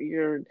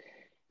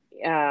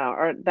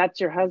 or that's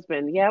your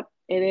husband, yep,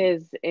 it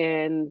is,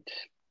 and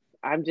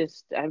I'm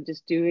just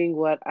doing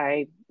what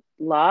I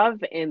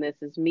love, and this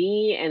is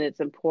me, and it's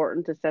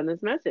important to send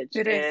this message.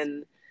 It is.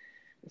 And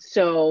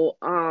so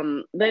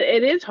that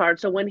it is hard.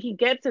 So when he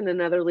gets in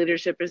another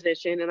leadership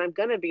position, and I'm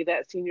gonna be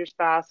that senior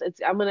spouse,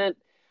 I'm gonna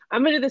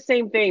do the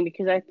same thing,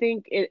 because I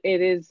think it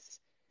is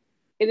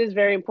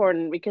very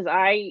important, because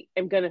I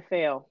am gonna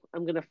fail.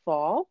 I'm gonna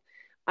fall.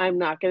 I'm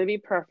not going to be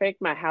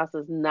perfect. My house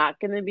is not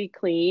going to be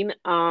clean.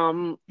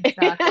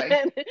 Exactly.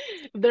 And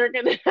they're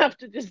going to have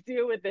to just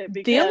deal with it.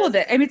 Deal with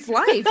it. I mean, it's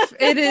life.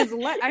 It is.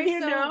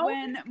 Know?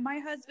 When my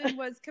husband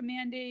was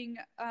commanding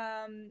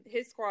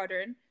his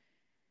squadron,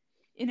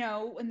 you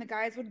know, when the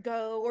guys would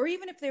go, or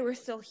even if they were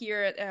still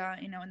here,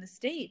 you know, in the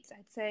States,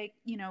 I'd say,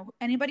 you know,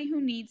 anybody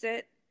who needs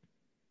it,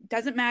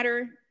 doesn't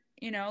matter,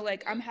 you know,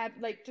 like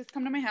just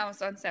come to my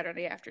house on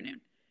Saturday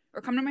afternoon. Or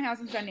come to my house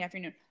on Sunday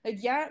afternoon.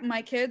 Like, yeah,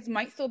 my kids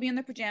might still be in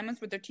their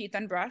pajamas with their teeth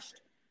unbrushed.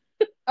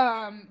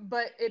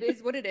 But it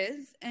is what it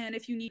is. And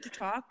if you need to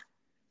talk,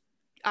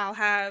 I'll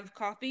have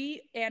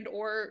coffee and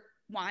or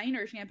wine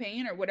or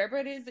champagne or whatever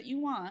it is that you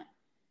want.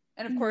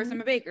 And of course,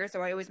 I'm a baker,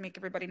 so I always make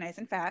everybody nice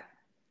and fat.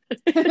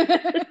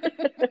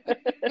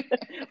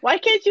 Why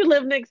can't you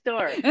live next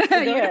door? You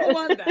don't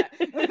want that.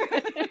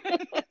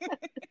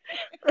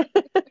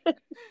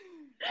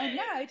 And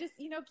yeah, I just,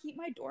 you know, keep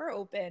my door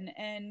open.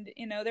 And,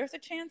 you know, there's a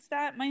chance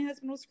that my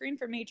husband will screen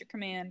for Major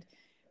Command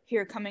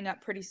here coming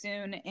up pretty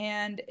soon.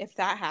 And if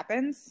that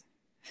happens,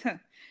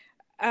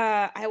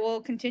 I will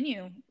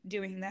continue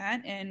doing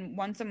that. And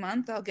once a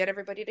month, I'll get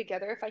everybody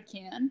together if I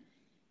can.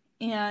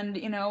 And,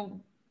 you know,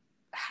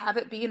 have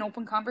it be an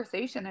open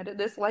conversation.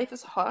 This life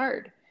is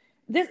hard.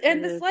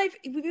 This life,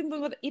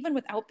 even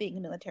without being a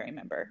military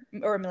member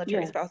or a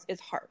military spouse, is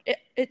hard.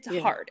 It's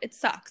hard. It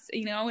sucks,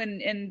 you know,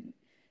 and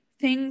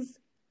things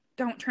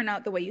don't turn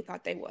out the way you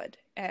thought they would,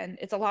 and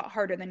it's a lot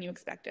harder than you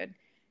expected,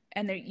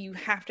 and you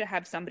have to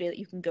have somebody that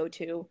you can go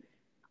to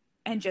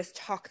and just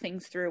talk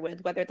things through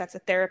with, whether that's a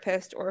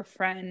therapist or a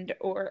friend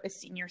or a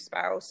senior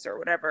spouse or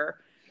whatever.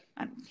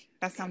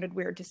 That sounded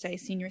weird to say,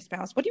 senior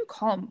spouse. What do you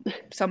call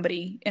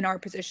somebody in our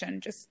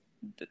position? Just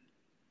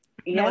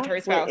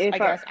military spouse, I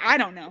guess. I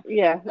don't know.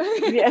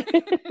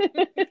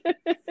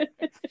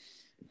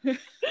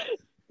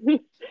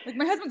 Like,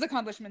 my husband's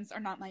accomplishments are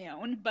not my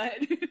own, but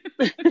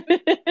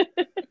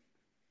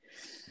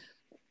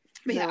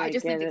but yeah, I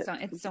just think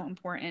it's so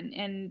important.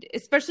 And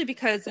especially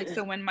because, like,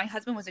 so when my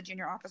husband was a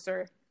junior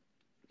officer,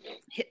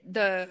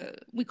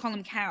 we call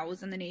them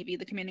cows in the Navy,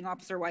 the commanding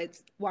officer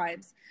wives,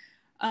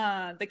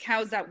 the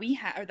cows that we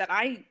had, or that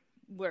I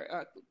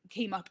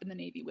came up in the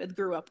Navy with,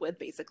 grew up with,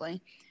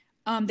 basically,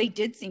 They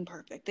did seem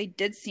perfect. They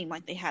did seem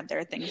like they had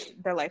their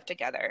life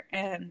together.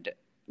 And,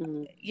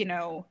 Mm, you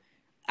know,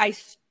 I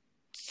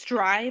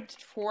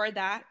strived for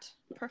that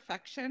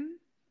perfection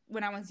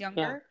when I was yeah.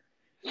 younger.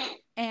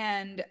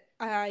 And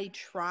I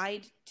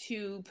tried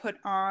to put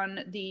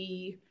on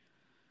the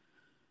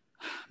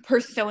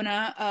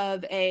persona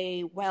of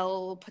a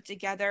well put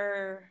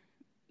together,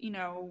 you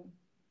know,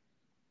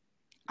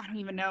 I don't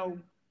even know,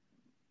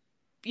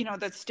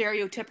 the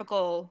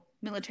stereotypical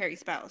military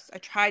spouse. I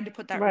tried to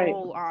put that Right.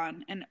 role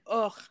on, and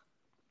ugh,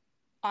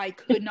 I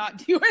could not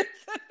do it.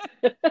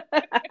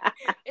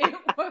 It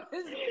was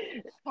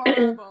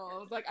horrible. I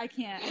was like, I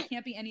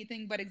can't be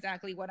anything but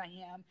exactly what I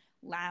am.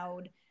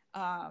 Loud,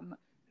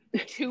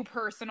 too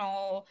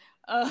personal,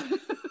 and,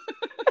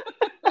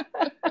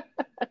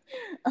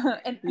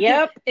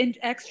 Yep. and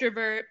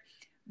extrovert.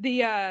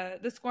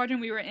 The squadron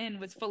we were in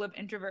was full of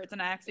introverts,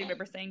 and I actually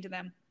remember saying to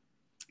them,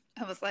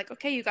 I was like,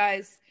 okay, you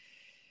guys,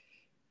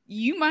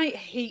 you might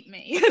hate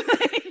me.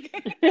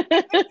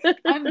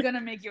 I'm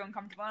gonna make you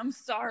uncomfortable. I'm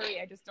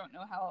sorry, I just don't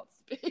know how else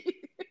to be.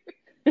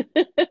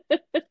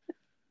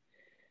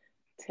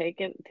 Take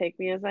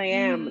me as I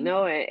am.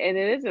 No, and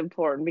it is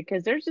important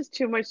because there's just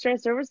too much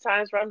stress. There was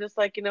times where I'm just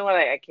like, you know what,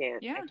 I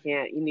can't. Yeah. I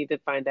can't. You need to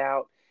find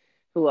out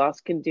who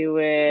else can do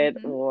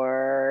it,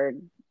 or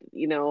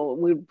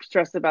we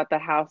stress about the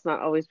house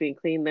not always being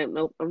clean. That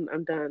nope,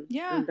 I'm done.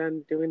 Yeah. I'm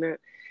done doing that.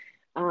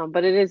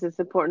 But it's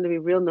important to be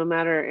real, no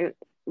matter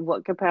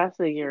what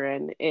capacity you're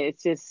in.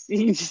 It's just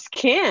you just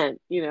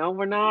can't.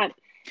 We're not.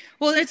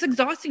 Well, it's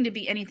exhausting to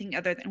be anything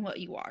other than what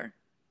you are.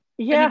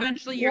 And Yeah.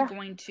 eventually you're Yeah.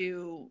 going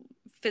to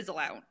fizzle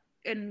out,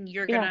 and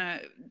you're Yeah.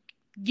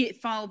 gonna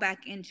fall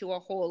back into a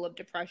hole of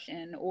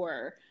depression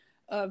or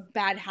of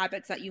bad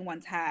habits that you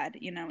once had.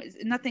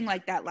 Nothing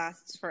like that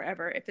lasts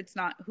forever if it's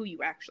not who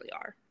you actually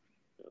are.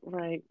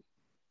 Right.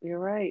 You're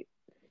right.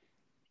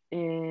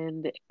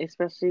 And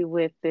especially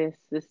with the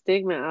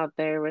stigma out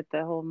there with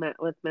the whole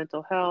with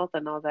mental health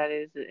and all that,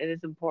 it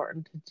is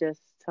important to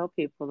just tell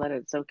people that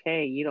it's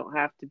okay. You don't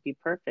have to be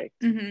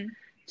perfect.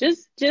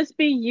 Just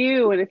be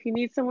you. And if you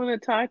need someone to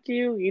talk to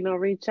you,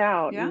 reach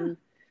out. Yeah. And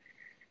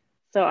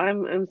so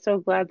I'm so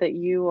glad that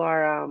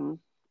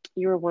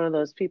you're one of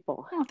those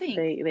people. Oh, thanks.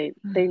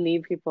 They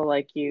need people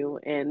like you,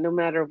 and no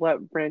matter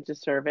what branch of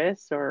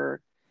service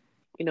or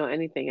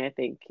anything, I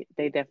think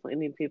they definitely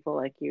need people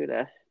like you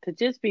to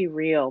just be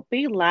real,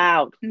 be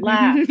loud,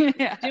 laugh,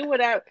 Yeah. do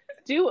whatever,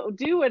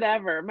 do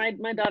whatever. My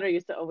daughter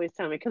used to always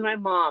tell me, because my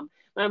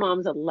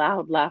mom's a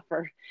loud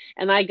laugher,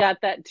 and I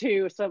got that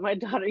too. So my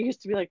daughter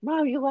used to be like,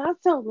 "Mom, you laugh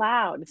so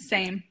loud."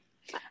 Same.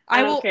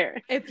 I don't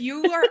care. If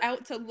you are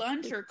out to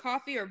lunch or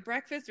coffee or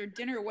breakfast or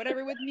dinner or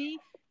whatever with me,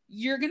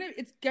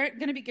 it's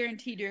gonna be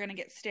guaranteed you're gonna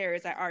get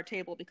stares at our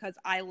table, because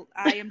I'm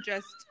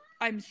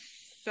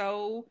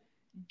so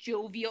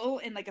jovial,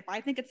 and like if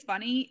I think it's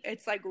funny,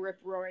 it's like rip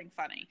roaring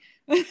funny.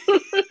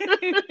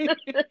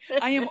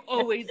 I am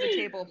always the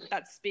table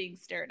that's being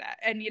stared at,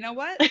 and you know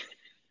what?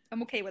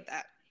 I'm okay with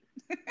that.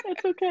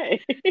 That's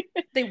okay.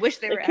 They wish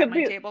they were at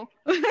my table.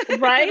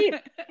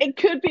 Right?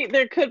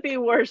 There could be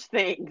worse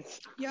things.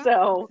 Yeah,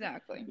 so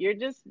exactly. You're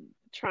just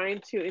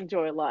trying to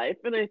enjoy life,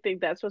 and I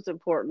think that's what's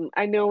important.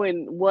 I know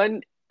in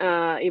one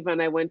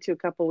event I went to a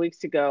couple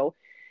weeks ago,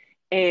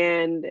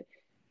 and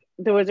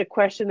there was a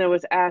question that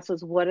was asked,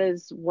 was what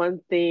is one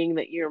thing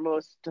that you're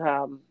most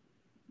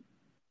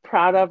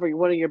proud of, or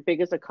one of your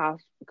biggest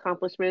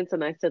accomplishments?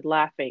 And I said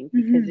laughing,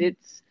 because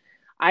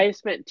I have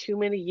spent too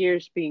many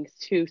years being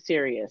too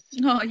serious.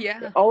 Oh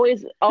yeah.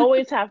 Always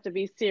have to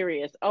be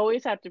serious.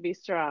 Always have to be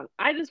strong.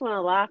 I just want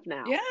to laugh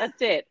now. Yeah.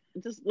 That's it.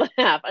 Just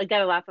laugh. I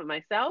gotta laugh at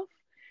myself.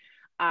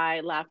 I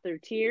laugh through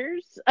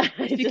tears.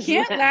 If you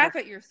can't laugh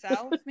at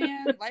yourself,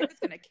 man, life is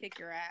gonna kick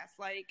your ass.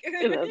 Like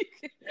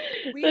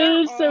we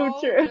are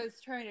all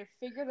just trying to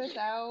figure this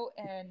out,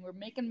 and we're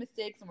making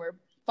mistakes, and we're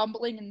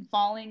fumbling and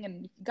falling,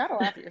 and you gotta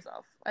laugh at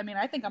yourself. I mean,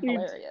 I think I'm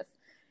hilarious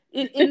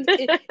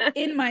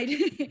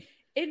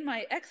in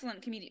my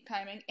excellent comedic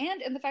timing,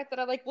 and in the fact that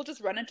I will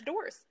just run into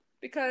doors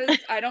because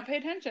I don't pay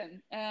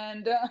attention,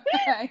 and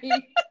I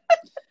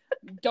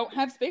don't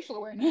have spatial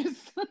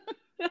awareness.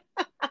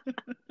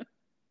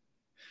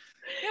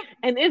 Yep.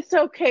 And it's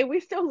okay. We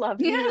still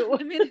love you.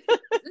 I mean,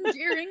 it's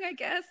endearing, I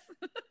guess.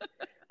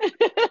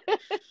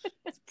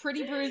 It's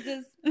pretty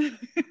bruises.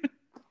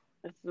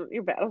 That's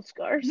your battle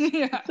scars.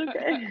 Yeah. It's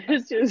okay.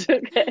 It's just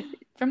okay.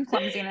 From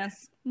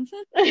clumsiness.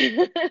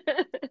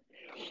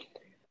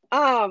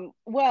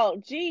 Well,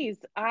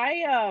 geez,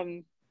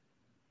 I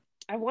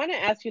want to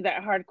ask you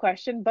that hard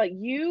question, but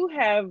you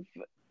have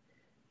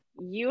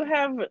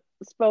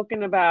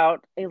spoken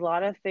about a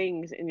lot of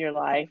things in your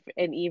life,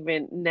 and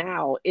even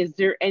now, is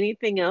there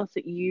anything else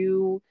that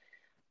you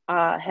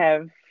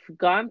have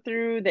gone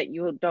through that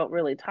you don't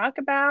really talk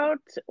about,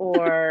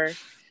 or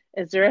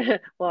is there?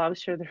 Well, I'm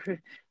sure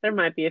there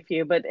might be a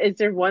few, but is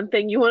there one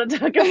thing you want to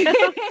talk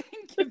about?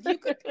 If you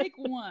could pick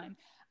one.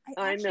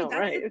 I know, that's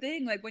right? The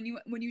thing. Like when you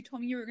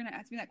told me you were going to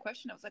ask me that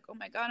question, I was like, oh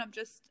my God, I'm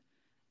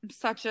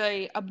such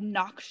a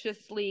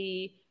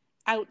obnoxiously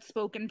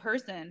outspoken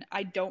person.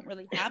 I don't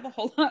really have a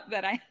whole lot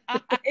that I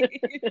hide.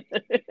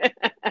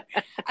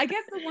 I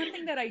guess the one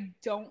thing that I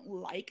don't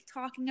like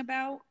talking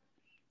about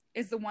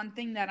is the one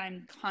thing that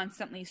I'm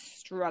constantly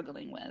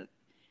struggling with.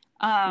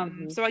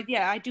 So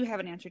I do have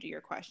an answer to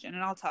your question,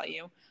 and I'll tell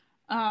you.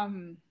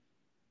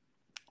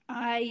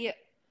 I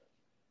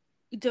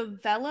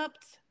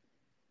developed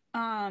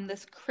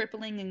this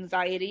crippling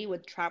anxiety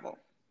with travel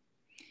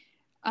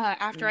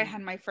after I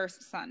had my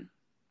first son.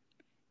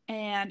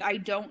 And I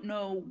don't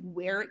know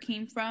where it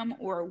came from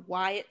or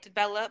why it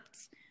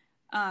developed.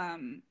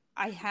 I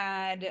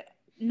had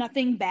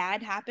nothing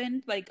bad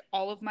happen. Like,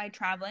 all of my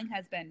traveling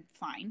has been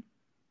fine.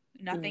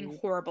 Nothing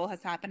horrible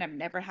has happened. I've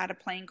never had a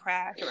plane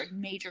crash or a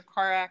major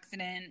car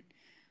accident.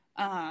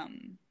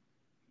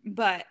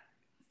 But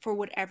for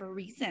whatever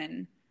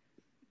reason,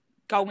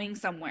 going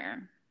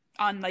somewhere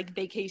on like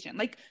vacation,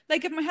 like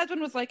if my husband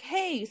was like,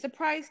 "Hey,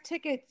 surprise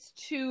tickets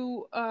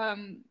to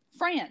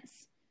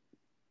France,"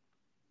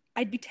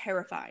 I'd be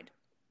terrified.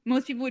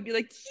 Most people would be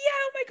like, "Yeah,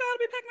 oh my God, let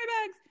me pack my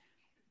bags."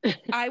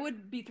 I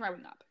would be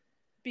throwing up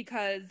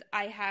because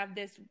I have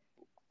this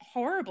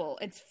horrible,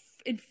 it's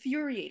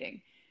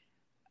infuriating,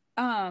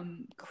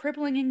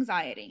 crippling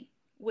anxiety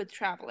with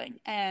traveling,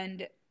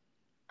 and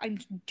I'm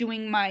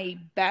doing my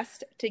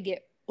best to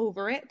get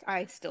over it.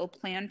 I still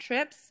plan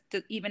trips,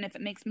 even if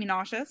it makes me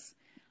nauseous.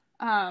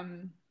 I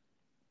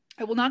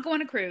will not go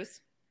on a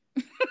cruise.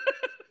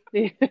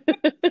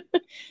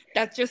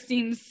 That just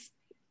seems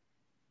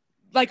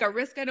like a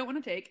risk I don't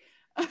want to take.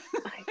 I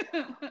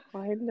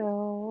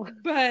know.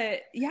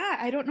 But yeah,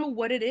 I don't know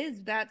what it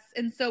is.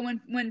 And so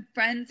when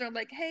friends are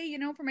like, "Hey, you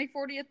know, for my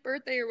 40th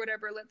birthday or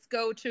whatever, let's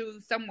go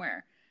to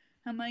somewhere."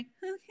 I'm like,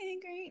 "Okay,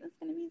 great. That's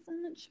going to be so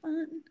much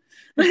fun."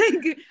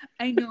 Like,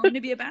 I know I'm going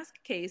to be a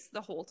basket case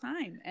the whole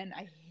time, and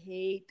I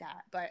hate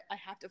that, but I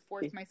have to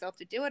force myself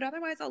to do it.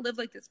 Otherwise, I'll live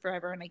like this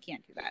forever, and I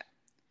can't do that.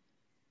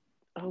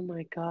 Oh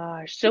my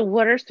gosh. So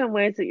what are some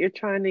ways that you're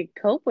trying to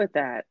cope with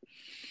that?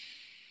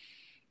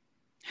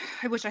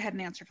 I wish I had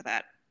an answer for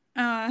that.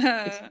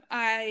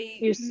 I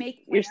You're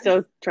make you're plans. still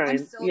I'm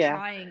trying. still Yeah.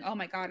 trying. Oh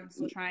my God, I'm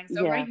still trying.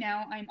 So Yeah. right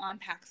now I'm on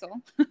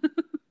Paxil.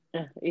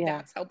 Yeah.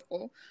 That's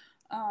helpful.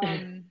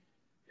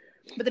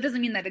 But that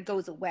doesn't mean that it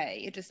goes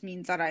away. It just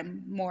means that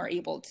I'm more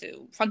able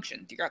to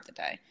function throughout the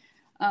day.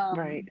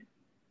 Right.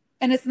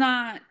 And it's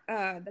not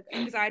the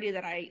anxiety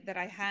that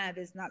I have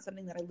is not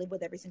something that I live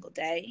with every single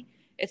day.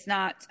 It's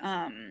not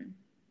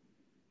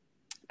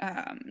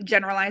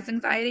generalized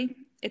anxiety.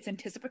 It's Yeah.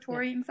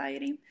 anticipatory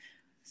anxiety.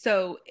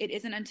 So it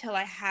isn't until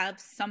I have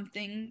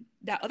something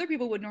that other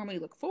people would normally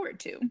look forward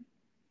to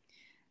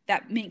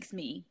that makes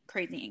me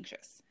crazy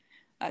anxious.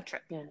 A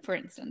trip, Yeah. for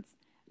instance.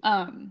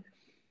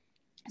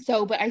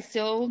 But I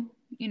still,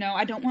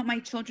 I don't want my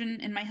children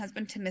and my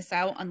husband to miss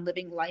out on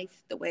living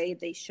life the way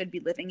they should be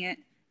living it.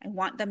 I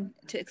want them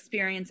to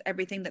experience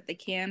everything that they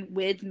can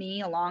with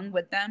me, along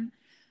with them.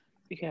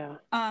 Yeah.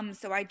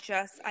 So I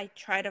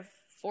try to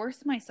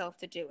force myself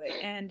to do it.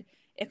 And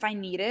if I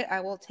need it, I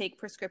will take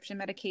prescription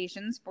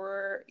medications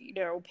for,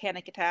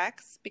 panic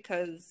attacks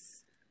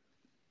because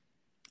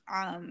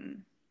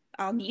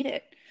I'll need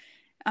it.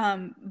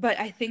 But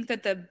I think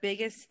that the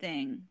biggest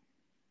thing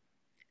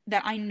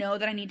that I know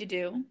that I need to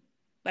do,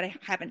 but I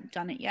haven't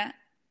done it yet,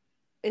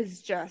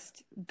 is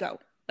just go.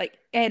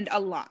 And a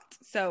lot.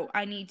 So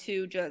I need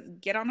to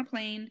just get on a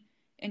plane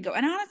and go.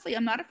 And honestly,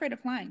 I'm not afraid of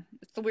flying.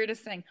 It's the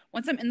weirdest thing.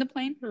 Once I'm in the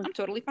plane, Huh. I'm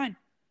totally fine.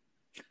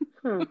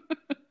 Huh.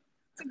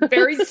 It's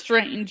very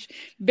strange.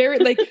 Very,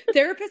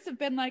 therapists have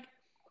been like,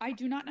 "I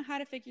do not know how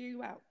to figure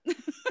you out."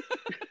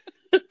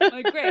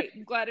 Like, great.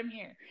 I'm glad I'm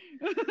here.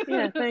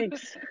 Yeah,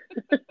 thanks.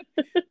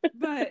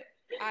 But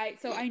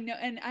I know,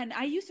 and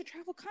I used to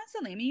travel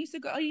constantly. I mean,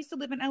 I used to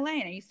live in LA,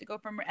 and I used to go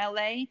from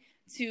LA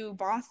to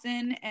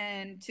Boston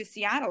and to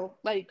Seattle,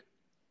 like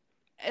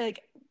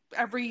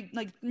every,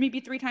 maybe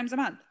 3 times a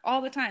month,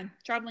 all the time,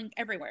 traveling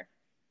everywhere.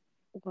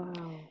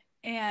 Wow.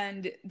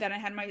 And then I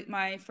had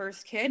my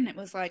first kid, and it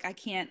was like,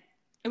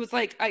 it was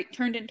like I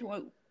turned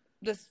into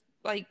this,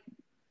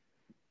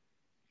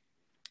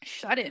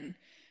 shut in.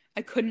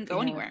 I couldn't go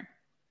Yeah. anywhere.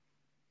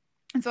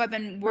 And so I've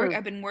been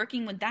Huh.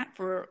 working with that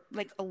for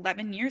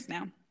 11 years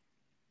now.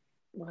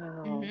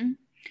 Wow.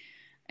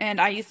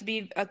 And I used to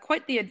be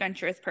quite the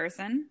adventurous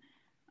person,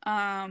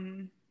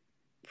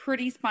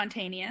 pretty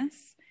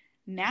spontaneous.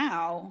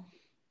 Now,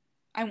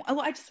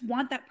 I just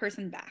want that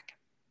person back,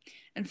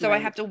 and so I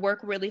Right. have to work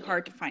really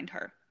hard to find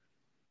her.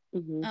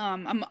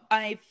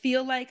 I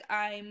feel like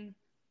I'm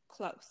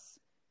close,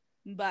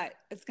 but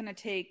it's gonna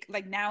take,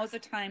 now is the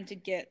time to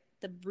get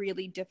the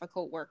really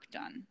difficult work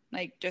done.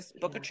 Just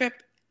book a Yeah.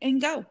 trip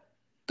and go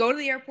to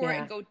the airport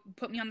Yeah. and go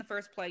put me on the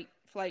first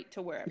flight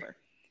to wherever.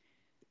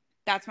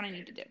 That's what I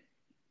need to do.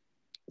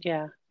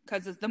 Yeah.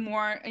 Because it's the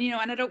more, and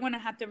I don't want to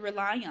have to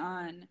rely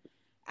on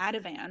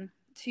Ativan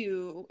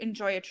to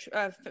enjoy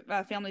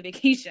a family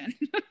vacation.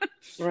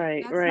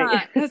 Right. That's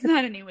Right.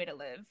 not any way to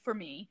live for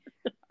me.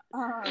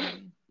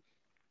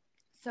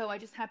 So I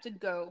just have to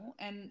go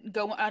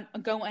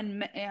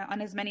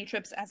on as many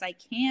trips as I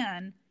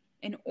can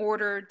in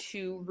order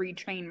to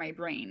retrain my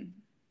brain.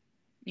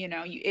 You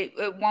know, it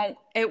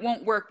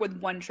won't work with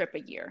one trip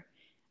a year.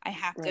 I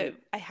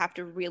have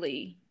to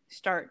really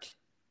start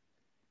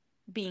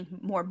being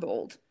more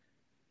bold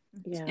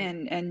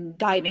and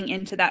diving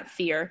into that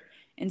fear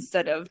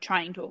instead of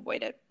trying to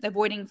avoid it.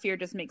 Avoiding fear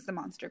just makes the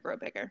monster grow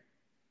bigger.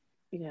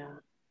 Yeah.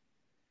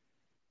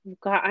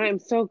 God, I am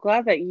so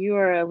glad that you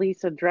are at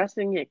least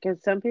addressing it,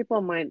 because some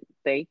people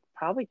they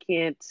probably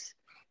can't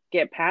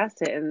get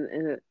past it,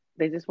 and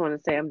they just want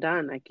to say, I'm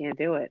done, I can't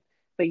do it.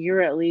 But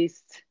you're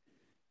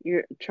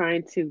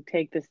trying to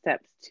take the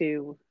steps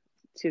to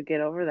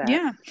get over that.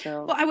 Yeah.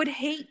 So Well, I would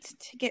hate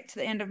to get to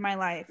the end of my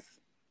life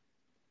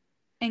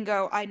and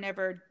go, I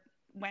never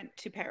went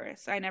to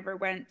Paris. I never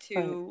went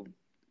to,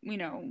 you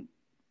know,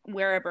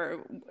 wherever,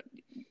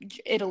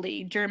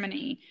 Italy,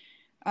 Germany,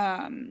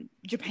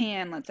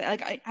 Japan, let's say.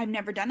 Like I've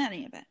never done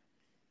any of it.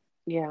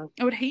 yeah,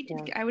 I would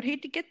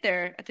hate to get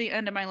there at the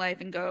end of my life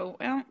and go,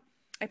 well,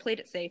 I played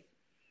it safe.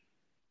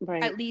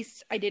 right, At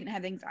least I didn't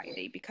have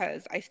anxiety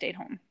because I stayed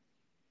home.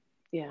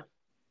 yeah,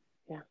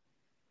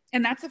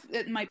 And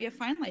it might be a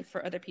fine life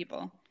for other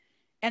people.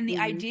 And the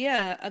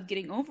idea of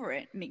getting over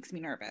it makes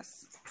me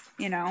nervous.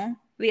 You know,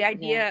 the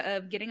idea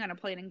of getting on a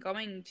plane and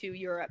going to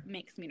Europe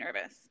makes me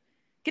nervous.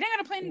 Getting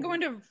on a plane and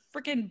going to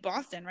freaking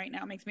Boston right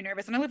now makes me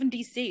nervous. And I live in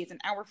DC. It's an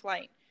hour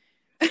flight.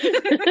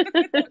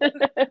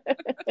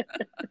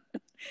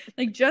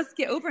 Like, just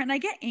get over it. And I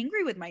get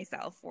angry with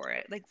myself for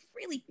it. Like,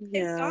 really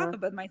pissed off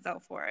about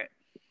myself for it.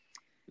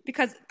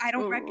 Because I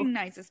don't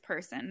recognize this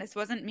person. This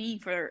wasn't me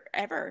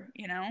forever,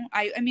 you know?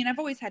 I mean, I've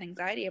always had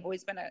anxiety. I've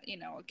always been a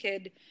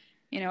kid,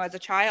 as a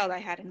child I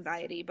had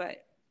anxiety,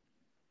 but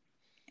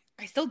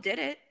I still did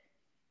it.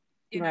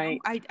 You know,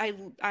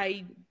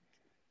 I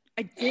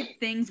did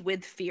things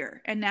with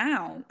fear, and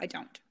now I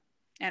don't.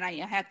 And I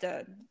have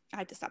to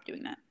stop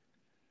doing that.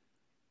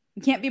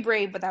 You can't be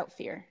brave without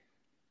fear.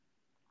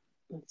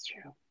 That's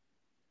true.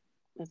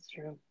 That's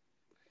true.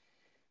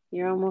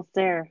 You're almost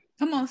there.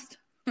 Almost.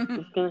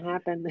 It's gonna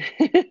happen.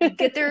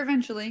 Get there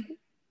eventually.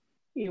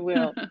 You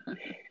will.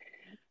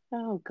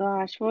 Oh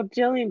gosh. Well,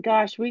 Jillian,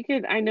 gosh,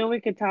 I know we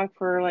could talk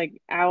for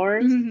like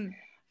hours.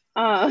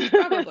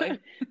 Probably.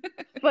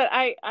 But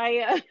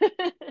I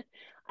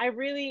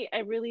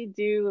really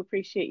do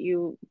appreciate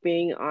you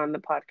being on the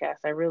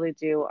podcast. I really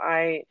do.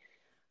 I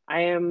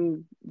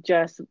am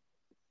just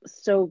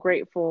so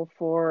grateful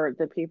for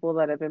the people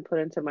that have been put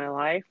into my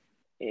life.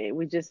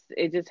 It just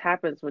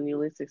happens when you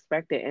least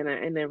expect it,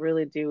 and I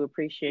really do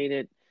appreciate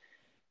it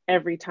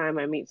every time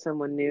I meet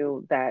someone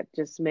new that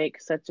just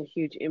makes such a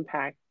huge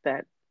impact,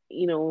 that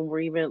when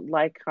we're even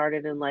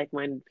like-hearted and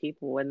like-minded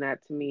people. And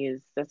that to me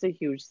that's a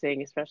huge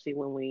thing, especially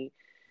when we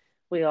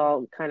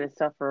all kind of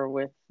suffer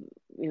with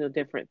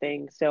different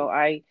things. So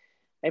I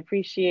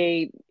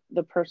appreciate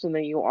the person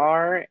that you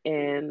are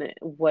and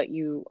what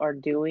you are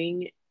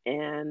doing,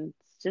 and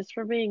just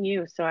for being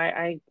you. So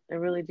I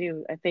really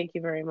do. I thank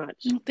you very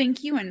much. Well,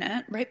 thank you,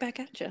 Annette. Right back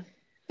at you.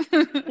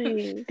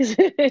 Thanks.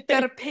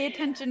 Gotta pay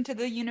attention to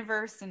the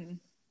universe, and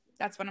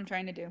that's what I'm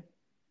trying to do.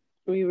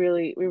 We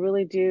really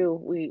do.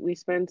 We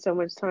spend so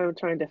much time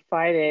trying to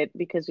fight it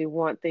because we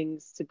want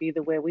things to be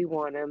the way we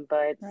want them,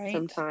 but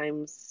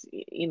sometimes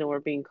we're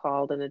being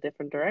called in a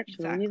different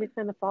direction. We need to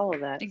kind of follow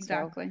that.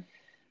 Exactly. So,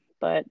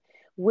 but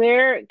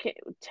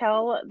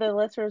tell the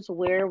listeners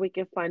where we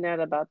can find out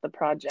about the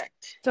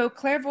project. So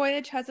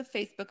Clairvoyage has a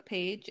Facebook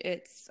page.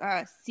 It's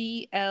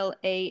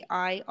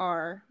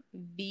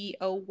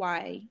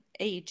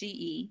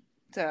CLAIRVOYAGE.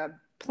 It's a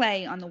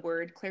play on the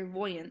word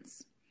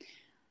clairvoyance.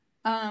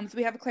 So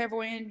we have a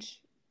Clairvoyage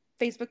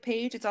Facebook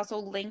page. It's also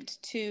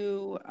linked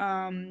to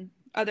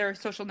other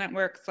social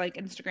networks like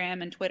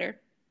Instagram and Twitter.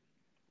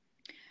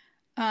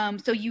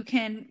 So you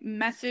can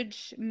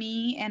message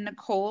me and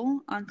Nicole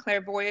on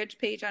Clairvoyage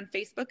page on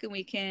Facebook, and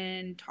we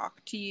can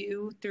talk to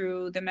you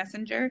through the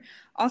messenger.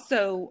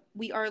 Also,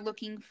 we are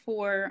looking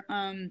for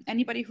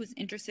anybody who's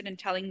interested in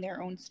telling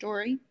their own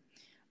story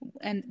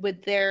and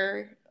with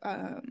their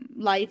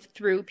life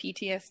through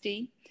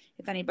PTSD.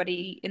 If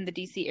anybody in the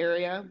DC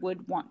area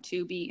would want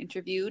to be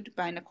interviewed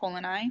by Nicole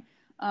and I,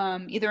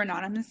 either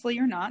anonymously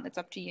or not, that's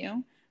up to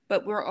you.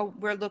 But we're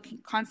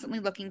constantly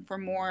looking for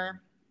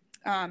more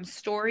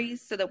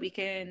stories so that we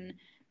can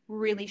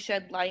really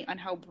shed light on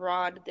how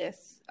broad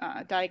this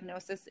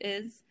diagnosis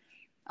is.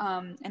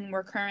 And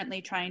we're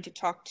currently trying to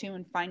talk to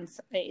and find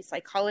a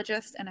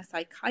psychologist and a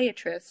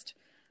psychiatrist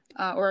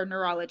or a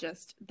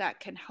neurologist that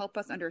can help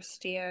us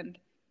understand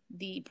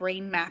the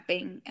brain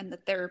mapping and the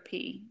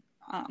therapy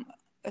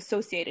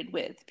associated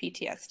with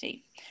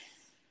PTSD.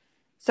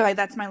 So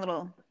that's my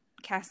little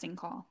casting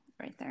call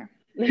right there.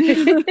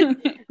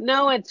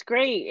 No, it's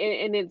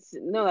great. And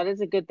that is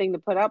a good thing to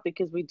put out,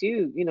 because we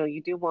do,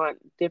 you do want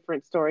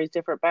different stories,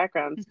 different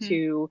backgrounds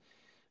to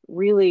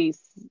really,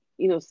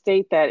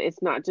 state that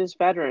it's not just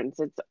veterans,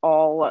 it's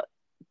all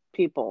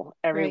people.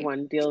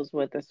 Everyone deals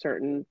with a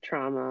certain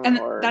trauma. And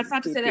or that's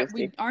not to say that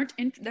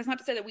that's not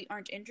to say that we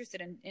aren't interested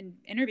in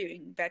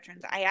interviewing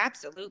veterans. I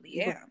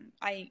absolutely am.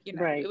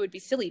 It would be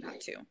silly not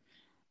to.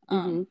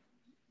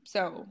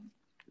 So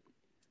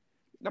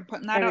I'm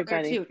putting that out there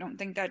everybody. too. Don't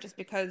think that just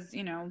because,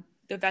 you know,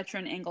 the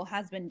veteran angle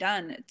has been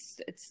done,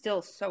 it's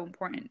still so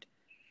important.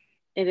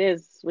 It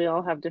is. We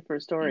all have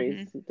different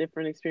stories, Mm-hmm.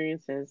 different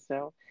experiences.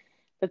 So,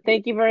 but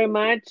thank you very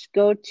much.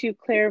 Go to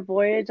Claire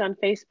Voyage on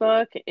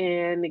Facebook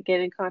and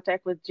get in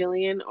contact with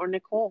Jillian or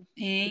Nicole.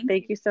 Thank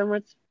Thank you. you so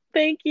much.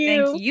 Thank Thank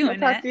you. you, I'll talk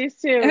Annette. to you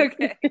soon.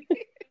 Okay.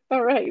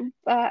 All right.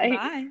 Bye.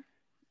 Bye.